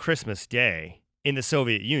fight on Christmas Day in the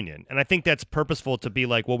Soviet Union. And I think that's purposeful to be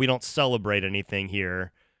like, well, we don't celebrate anything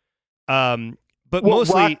here. But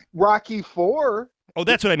mostly Rocky 4. Oh,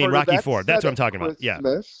 that's what I mean. Rocky 4. That's what I'm talking about. Yeah.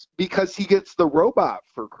 Because he gets the robot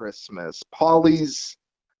for Christmas. Paulie's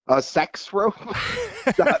sex robot.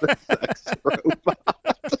 Not a sex robot.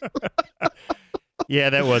 Yeah,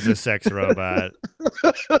 that was a sex robot.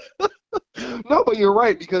 No, but you're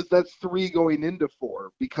right, because that's 3 going into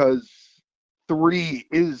 4. Because 3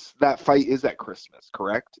 is that fight is at Christmas,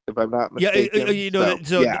 correct? If I'm not mistaken.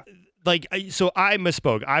 Yeah, so I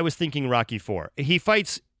misspoke. I was thinking Rocky 4. He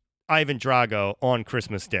fights Ivan Drago on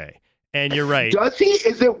Christmas Day, and you're right. Does he?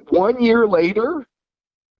 Is it 1 year later?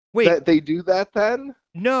 Wait, that they do that then?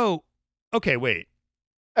 No. Okay, wait.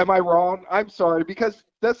 Am I wrong? I'm sorry, because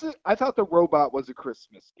I thought the robot was a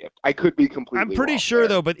Christmas gift. I could be completely I'm pretty wrong sure there.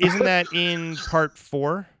 though, but isn't that in part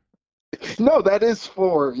 4? No, that is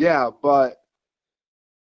 4. Yeah, but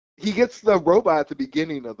he gets the robot at the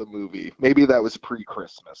beginning of the movie. Maybe that was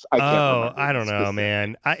pre-Christmas. I can't remember. I don't know,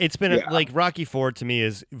 man. It's been like Rocky 4 to me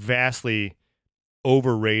is vastly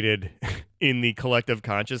overrated in the collective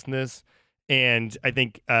consciousness, and I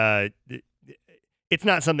think it's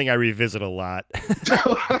not something I revisit a lot.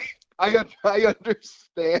 I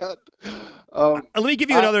understand. Let me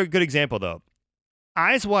give you another good example, though.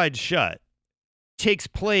 Eyes Wide Shut takes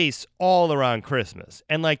place all around Christmas,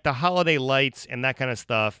 and like the holiday lights and that kind of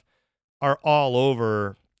stuff are all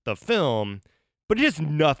over the film, but it has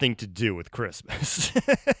nothing to do with Christmas.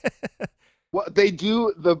 Well, they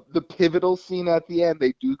do the pivotal scene at the end.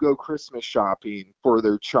 They do go Christmas shopping for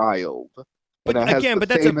their child. But and it again, has the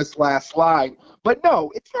that's famous last line. But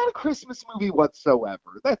no, it's not a Christmas movie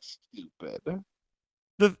whatsoever. That's stupid.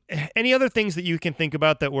 Any other things that you can think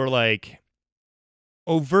about that were like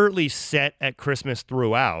overtly set at Christmas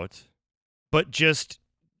throughout, but just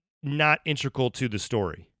not integral to the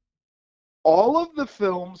story? All of the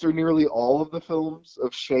films, or nearly all of the films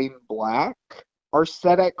of Shane Black, are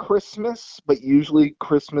set at Christmas, but usually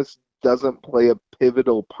Christmas doesn't play a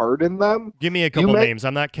pivotal part in them. Give me a couple names.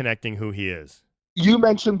 I'm not connecting who he is. You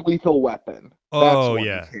mentioned Lethal Weapon. Oh, That's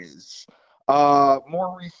yeah. Of his.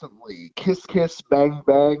 More recently, Kiss Kiss Bang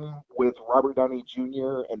Bang with Robert Downey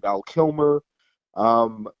Jr. and Val Kilmer.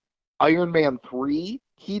 Iron Man 3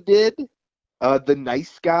 he did. The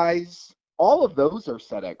Nice Guys. All of those are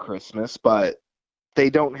set at Christmas, but they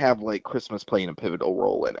don't have like Christmas playing a pivotal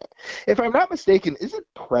role in it. If I'm not mistaken, isn't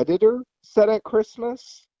Predator set at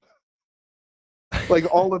Christmas?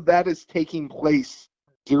 Like all of that is taking place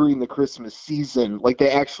during the Christmas season. Like they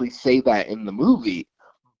actually say that in the movie,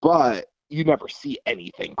 but you never see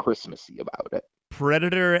anything Christmassy about it.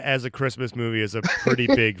 Predator as a Christmas movie is a pretty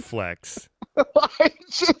big flex.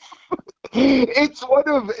 It's one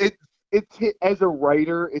of it. As a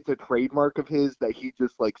writer, it's a trademark of his that he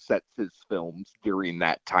just like sets his films during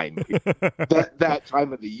that time, that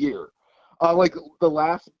time of the year. Like The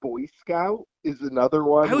Last Boy Scout is another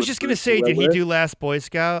one. I was just gonna say, did he do Last Boy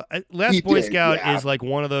Scout? Last Boy Scout is like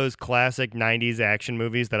one of those classic '90s action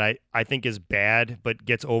movies that I think is bad, but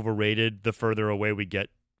gets overrated the further away we get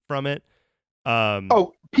from it.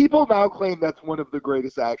 People now claim that's one of the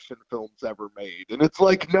greatest action films ever made, and it's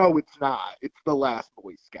like, no, it's not. It's The Last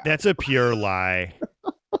Boy Scout. That's a pure lie.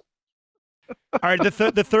 All right, the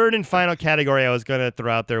third and final category I was going to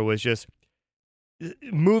throw out there was just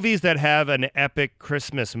movies that have an epic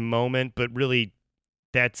Christmas moment, but really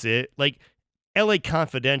that's it. Like L.A.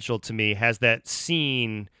 Confidential to me has that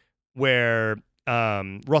scene where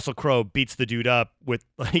Russell Crowe beats the dude up with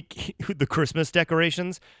like the Christmas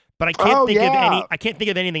decorations. But I can't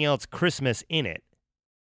think of anything else Christmas in it.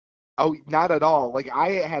 Oh, not at all. Like, I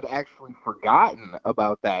had actually forgotten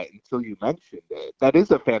about that until you mentioned it. That is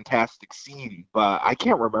a fantastic scene, but I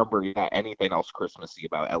can't remember anything else Christmassy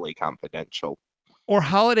about LA Confidential. Or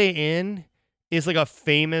Holiday Inn is like a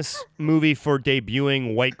famous movie for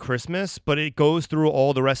debuting White Christmas, but it goes through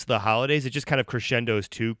all the rest of the holidays. It just kind of crescendos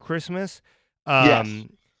to Christmas. Yes.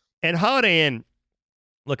 And Holiday Inn,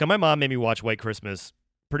 look, my mom made me watch White Christmas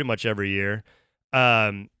pretty much every year.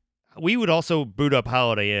 We would also boot up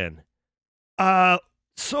Holiday Inn.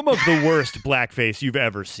 Some of the worst blackface you've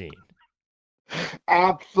ever seen.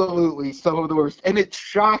 Absolutely, some of the worst. And it's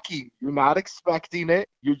shocking. You're not expecting it.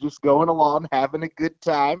 You're just going along, having a good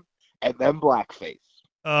time, and then blackface.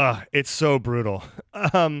 It's so brutal.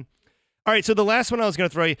 All right, so the last one I was going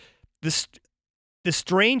to throw you, the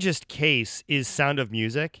strangest case is Sound of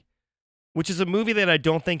Music, which is a movie that I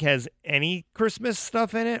don't think has any Christmas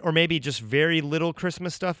stuff in it, or maybe just very little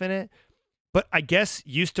Christmas stuff in it. But I guess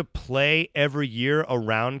used to play every year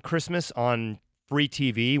around Christmas on free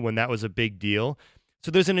TV when that was a big deal.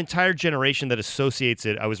 So there's an entire generation that associates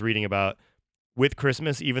it, I was reading about, with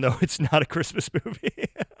Christmas, even though it's not a Christmas movie.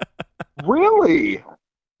 Really?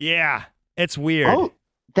 Yeah, it's weird. Oh,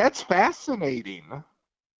 that's fascinating.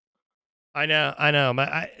 I know.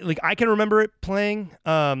 I can remember it playing,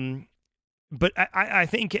 but I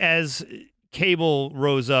think as cable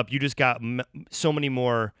rose up, you just got so many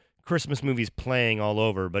more Christmas movies playing all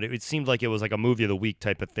over, but it seemed like it was like a movie of the week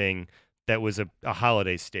type of thing that was a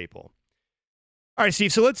holiday staple. All right,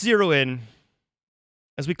 Steve, so let's zero in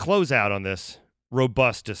as we close out on this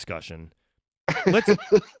robust discussion.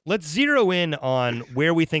 Let's zero in on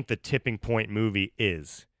where we think the tipping point movie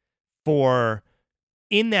is for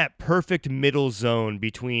in that perfect middle zone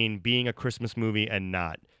between being a Christmas movie and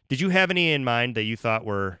not. Did you have any in mind that you thought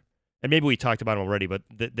were, and maybe we talked about them already, but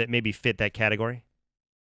that maybe fit that category?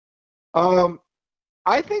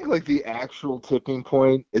 I think like the actual tipping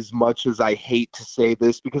point, as much as I hate to say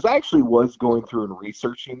this, because I actually was going through and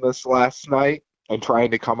researching this last night and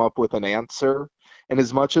trying to come up with an answer. And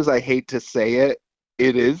as much as I hate to say it,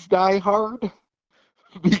 it is Die Hard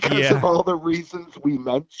because of all the reasons we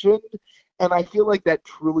mentioned. And I feel like that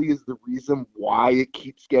truly is the reason why it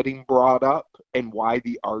keeps getting brought up and why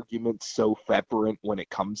the argument's so fervent when it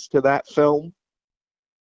comes to that film.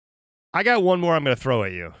 I got one more I'm going to throw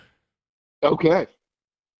at you. Okay.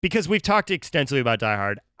 Because we've talked extensively about Die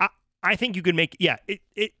Hard. I think you could make,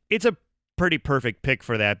 it's a pretty perfect pick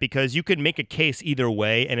for that because you could make a case either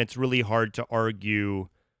way and it's really hard to argue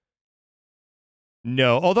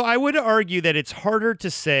no. Although I would argue that it's harder to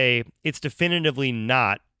say it's definitively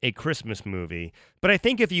not a Christmas movie. But I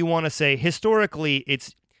think if you want to say historically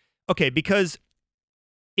it's, okay, because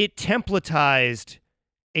it templatized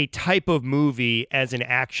a type of movie as an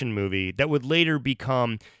action movie that would later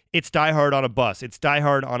become it's Die Hard on a bus, it's Die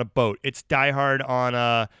Hard on a boat, it's Die Hard on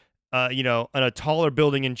on a taller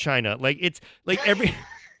building in China. Like it's like every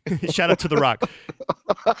shout out to The Rock.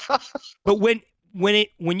 But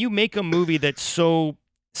when you make a movie that so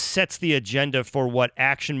sets the agenda for what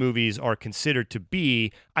action movies are considered to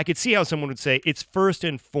be, I could see how someone would say it's first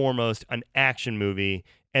and foremost an action movie,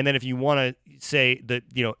 and then if you want to say that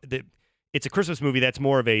that it's a Christmas movie, that's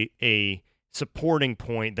more of a supporting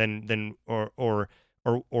point than or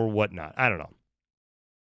whatnot. I don't know.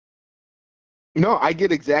 No, I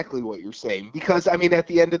get exactly what you're saying because, I mean, at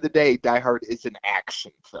the end of the day, Die Hard is an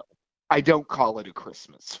action film. I don't call it a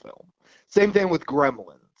Christmas film. Same thing with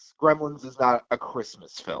Gremlins. Gremlins is not a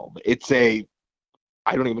Christmas film. It's I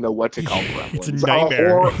don't even know what to call Gremlins. It's a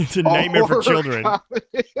nightmare. It's a nightmare for children.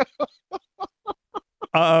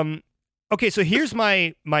 Okay, so here's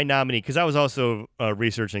my nominee because I was also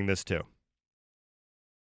researching this too.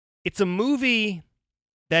 It's a movie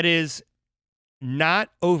that is not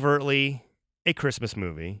overtly a Christmas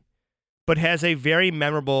movie, but has a very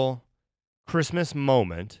memorable Christmas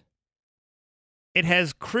moment. It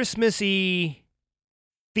has Christmassy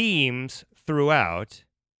themes throughout,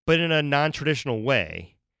 but in a non-traditional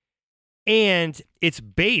way. And it's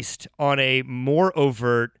based on a more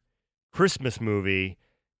overt Christmas movie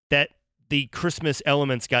that the Christmas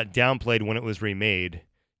elements got downplayed when it was remade.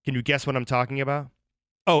 Can you guess what I'm talking about?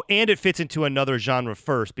 Oh, and it fits into another genre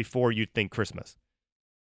first before you'd think Christmas.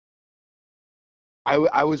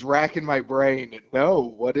 I was racking my brain.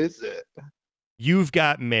 No, what is it? You've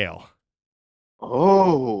Got Mail.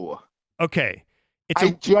 Oh. Okay.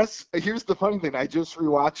 Here's the funny thing. I just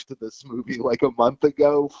rewatched this movie like a month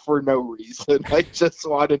ago for no reason. I just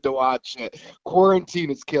wanted to watch it.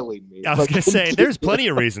 Quarantine is killing me. I was going to say, there's plenty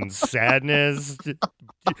of reasons. Sadness,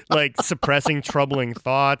 like suppressing troubling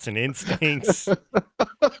thoughts and instincts.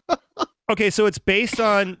 Okay, so it's based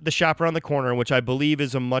on The Shop Around the Corner, which I believe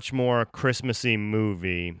is a much more Christmassy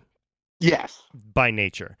movie Yes. by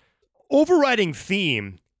nature. Overriding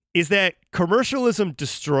theme is that commercialism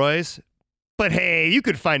destroys, but hey, you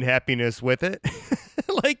could find happiness with it.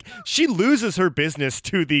 Like, she loses her business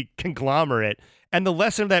to the conglomerate, and the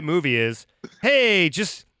lesson of that movie is, hey,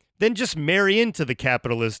 just marry into the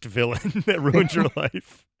capitalist villain that ruined your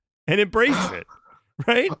life and embrace it,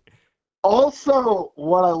 right? Also,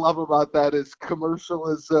 what I love about that is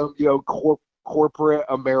commercialism, corporate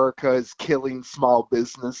America is killing small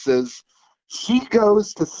businesses. She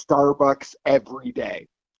goes to Starbucks every day.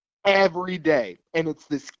 And it's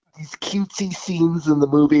these cutesy scenes in the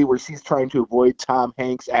movie where she's trying to avoid Tom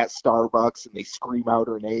Hanks at Starbucks and they scream out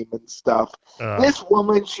her name and stuff. This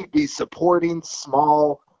woman should be supporting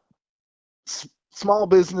small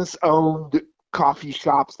business owned coffee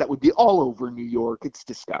shops that would be all over New York. It's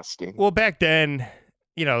disgusting. Well, back then,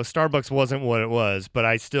 Starbucks wasn't what it was, but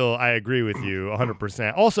I agree with you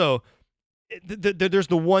 100%. Also, there's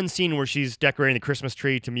the one scene where she's decorating the Christmas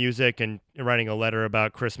tree to music and writing a letter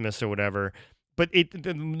about Christmas or whatever. But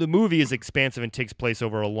the movie is expansive and takes place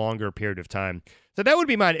over a longer period of time. So that would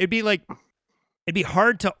be mine. It'd be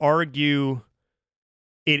hard to argue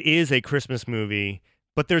it is a Christmas movie,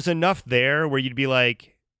 but there's enough there where you'd be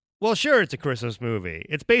like, well, sure, it's a Christmas movie.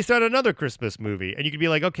 It's based on another Christmas movie. And you could be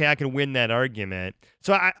like, okay, I can win that argument.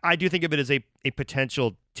 So I do think of it as a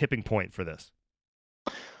potential tipping point for this.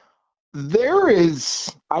 There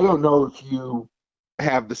is, I don't know if you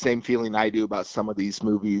have the same feeling I do about some of these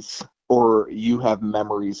movies or you have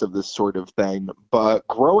memories of this sort of thing, but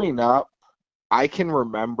growing up, I can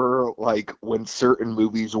remember like when certain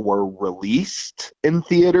movies were released in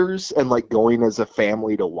theaters and like going as a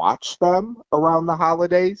family to watch them around the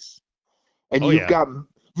holidays. And you've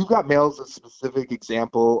got Mail's a specific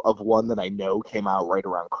example of one that I know came out right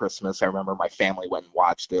around Christmas. I remember my family went and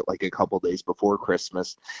watched it like a couple days before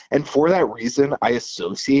Christmas. And for that reason, I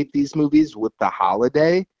associate these movies with the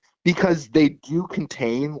holiday because they do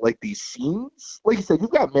contain like these scenes. Like you said,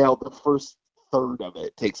 you've got Mail, the first third of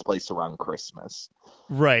it takes place around Christmas.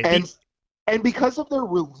 Right. And because of their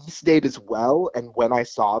release date as well, and when I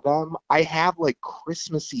saw them, I have like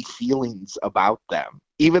Christmassy feelings about them,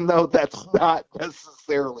 even though that's not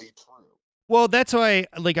necessarily true. Well, that's why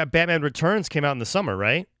like Batman Returns came out in the summer,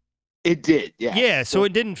 right? It did, yeah. Yeah, so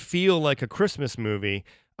it didn't feel like a Christmas movie.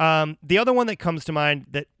 The other one that comes to mind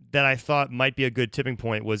that I thought might be a good tipping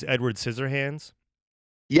point was Edward Scissorhands.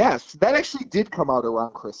 Yes, that actually did come out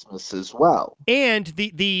around Christmas as well. And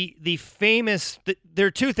the famous, there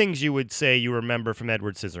are two things you would say you remember from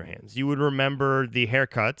Edward Scissorhands. You would remember the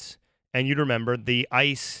haircuts, and you'd remember the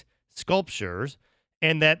ice sculptures,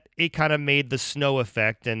 and that it kind of made the snow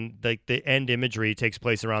effect, and like the end imagery takes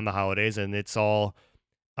place around the holidays, and it's all,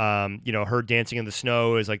 her dancing in the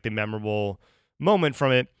snow is like the memorable moment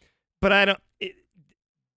from it. But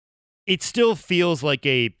it still feels like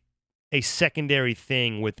a secondary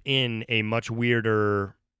thing within a much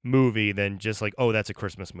weirder movie than just like, oh, that's a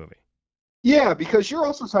Christmas movie. Yeah, because you're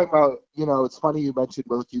also talking about, it's funny you mentioned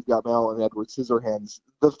both You've Got Mail and Edward Scissorhands.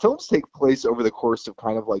 The films take place over the course of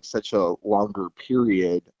kind of like such a longer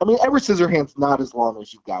period. I mean, Edward Scissorhands not as long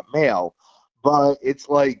as You've Got Mail, but it's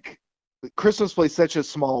like Christmas plays such a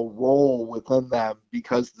small role within them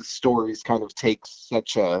because the stories kind of take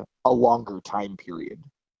such a longer time period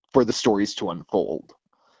for the stories to unfold.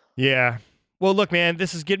 Yeah. Well, look, man,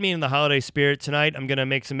 this is getting me in the holiday spirit tonight. I'm going to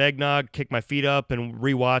make some eggnog, kick my feet up, and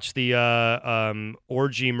rewatch the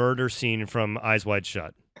orgy murder scene from Eyes Wide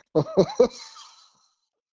Shut.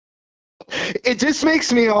 It just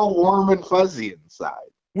makes me all warm and fuzzy inside.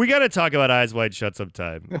 We got to talk about Eyes Wide Shut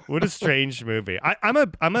sometime. What a strange movie. I'm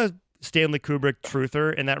a Stanley Kubrick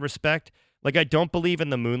truther in that respect. Like, I don't believe in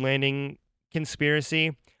the moon landing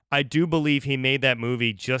conspiracy. I do believe he made that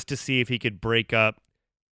movie just to see if he could break up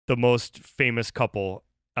the most famous couple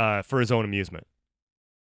for his own amusement.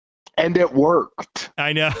 And it worked.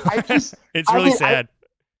 I know. It's really sad.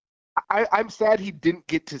 I'm sad he didn't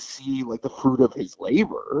get to see like the fruit of his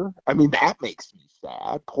labor. I mean, that makes me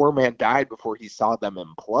sad. Poor man died before he saw them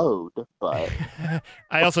implode. But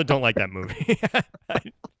I also don't like that movie.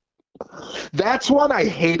 That's one I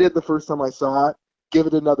hated the first time I saw it. Give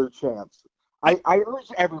it another chance. I urge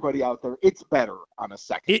everybody out there, it's better on a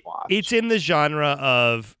second watch. It's in the genre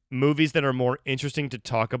of movies that are more interesting to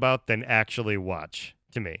talk about than actually watch,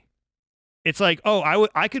 to me. It's like, oh,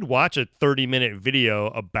 I could watch a 30-minute video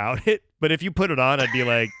about it, but if you put it on, I'd be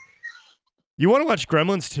like, you want to watch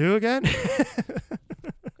Gremlins 2 again?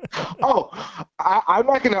 I'm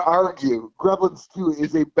not going to argue. Gremlins 2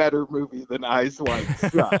 is a better movie than Eyes Wide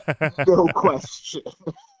Shut. No question.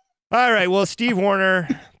 All right. Well, Steve Warner,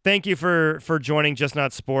 thank you for joining Just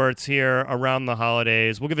Not Sports here around the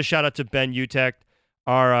holidays. We'll give a shout out to Ben Utecht,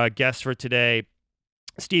 our guest for today.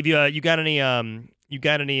 Steve, you got any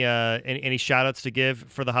shout outs to give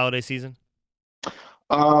for the holiday season?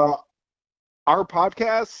 Our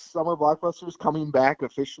podcast, Summer Blockbusters, coming back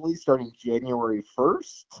officially starting January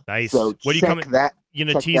 1st. Nice. So what are you coming? You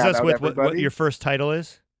gonna tease us with what your first title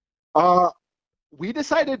is? We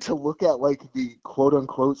decided to look at like the quote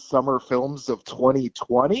unquote summer films of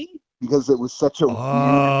 2020 because it was such a weird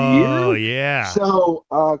year. Oh yeah. So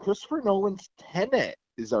Christopher Nolan's Tenet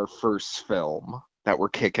is our first film that we're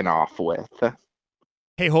kicking off with.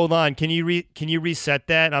 Hey, hold on. Can you reset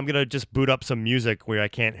that? I'm gonna just boot up some music where I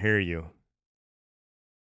can't hear you.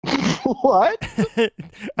 What?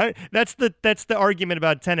 That's the argument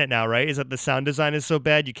about Tenet now, right? Is that the sound design is so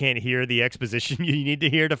bad you can't hear the exposition you need to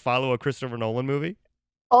hear to follow a Christopher Nolan movie?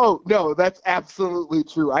 Oh, no, that's absolutely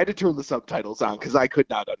true. I had to turn the subtitles on because I could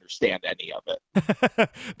not understand any of it.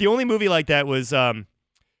 The only movie like that was the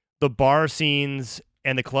bar scenes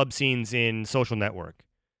and the club scenes in Social Network,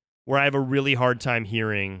 where I have a really hard time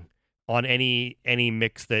hearing on any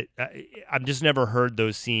mix that I've just never heard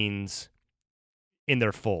those scenes in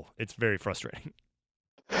their full. It's very frustrating.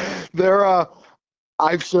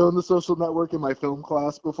 I've shown the Social Network in my film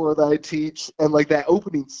class before that I teach, and like that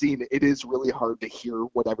opening scene, it is really hard to hear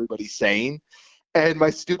what everybody's saying. And my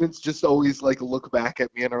students just always like look back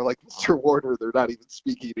at me and are like, Mr. Warner, they're not even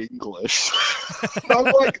speaking English. I'm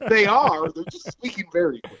like, they are. They're just speaking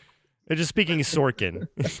very quick. They're just speaking Sorkin.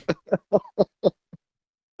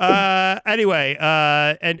 Anyway,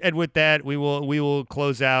 and with that, we will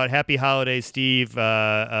close out. Happy holidays, Steve.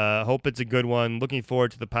 Hope it's a good one. Looking forward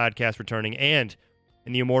to the podcast returning. And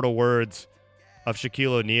in the immortal words of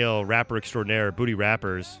Shaquille O'Neal, rapper extraordinaire, Booty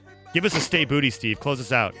Rappers, give us a stay booty, Steve. Close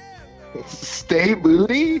us out. Stay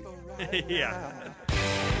booty? Yeah.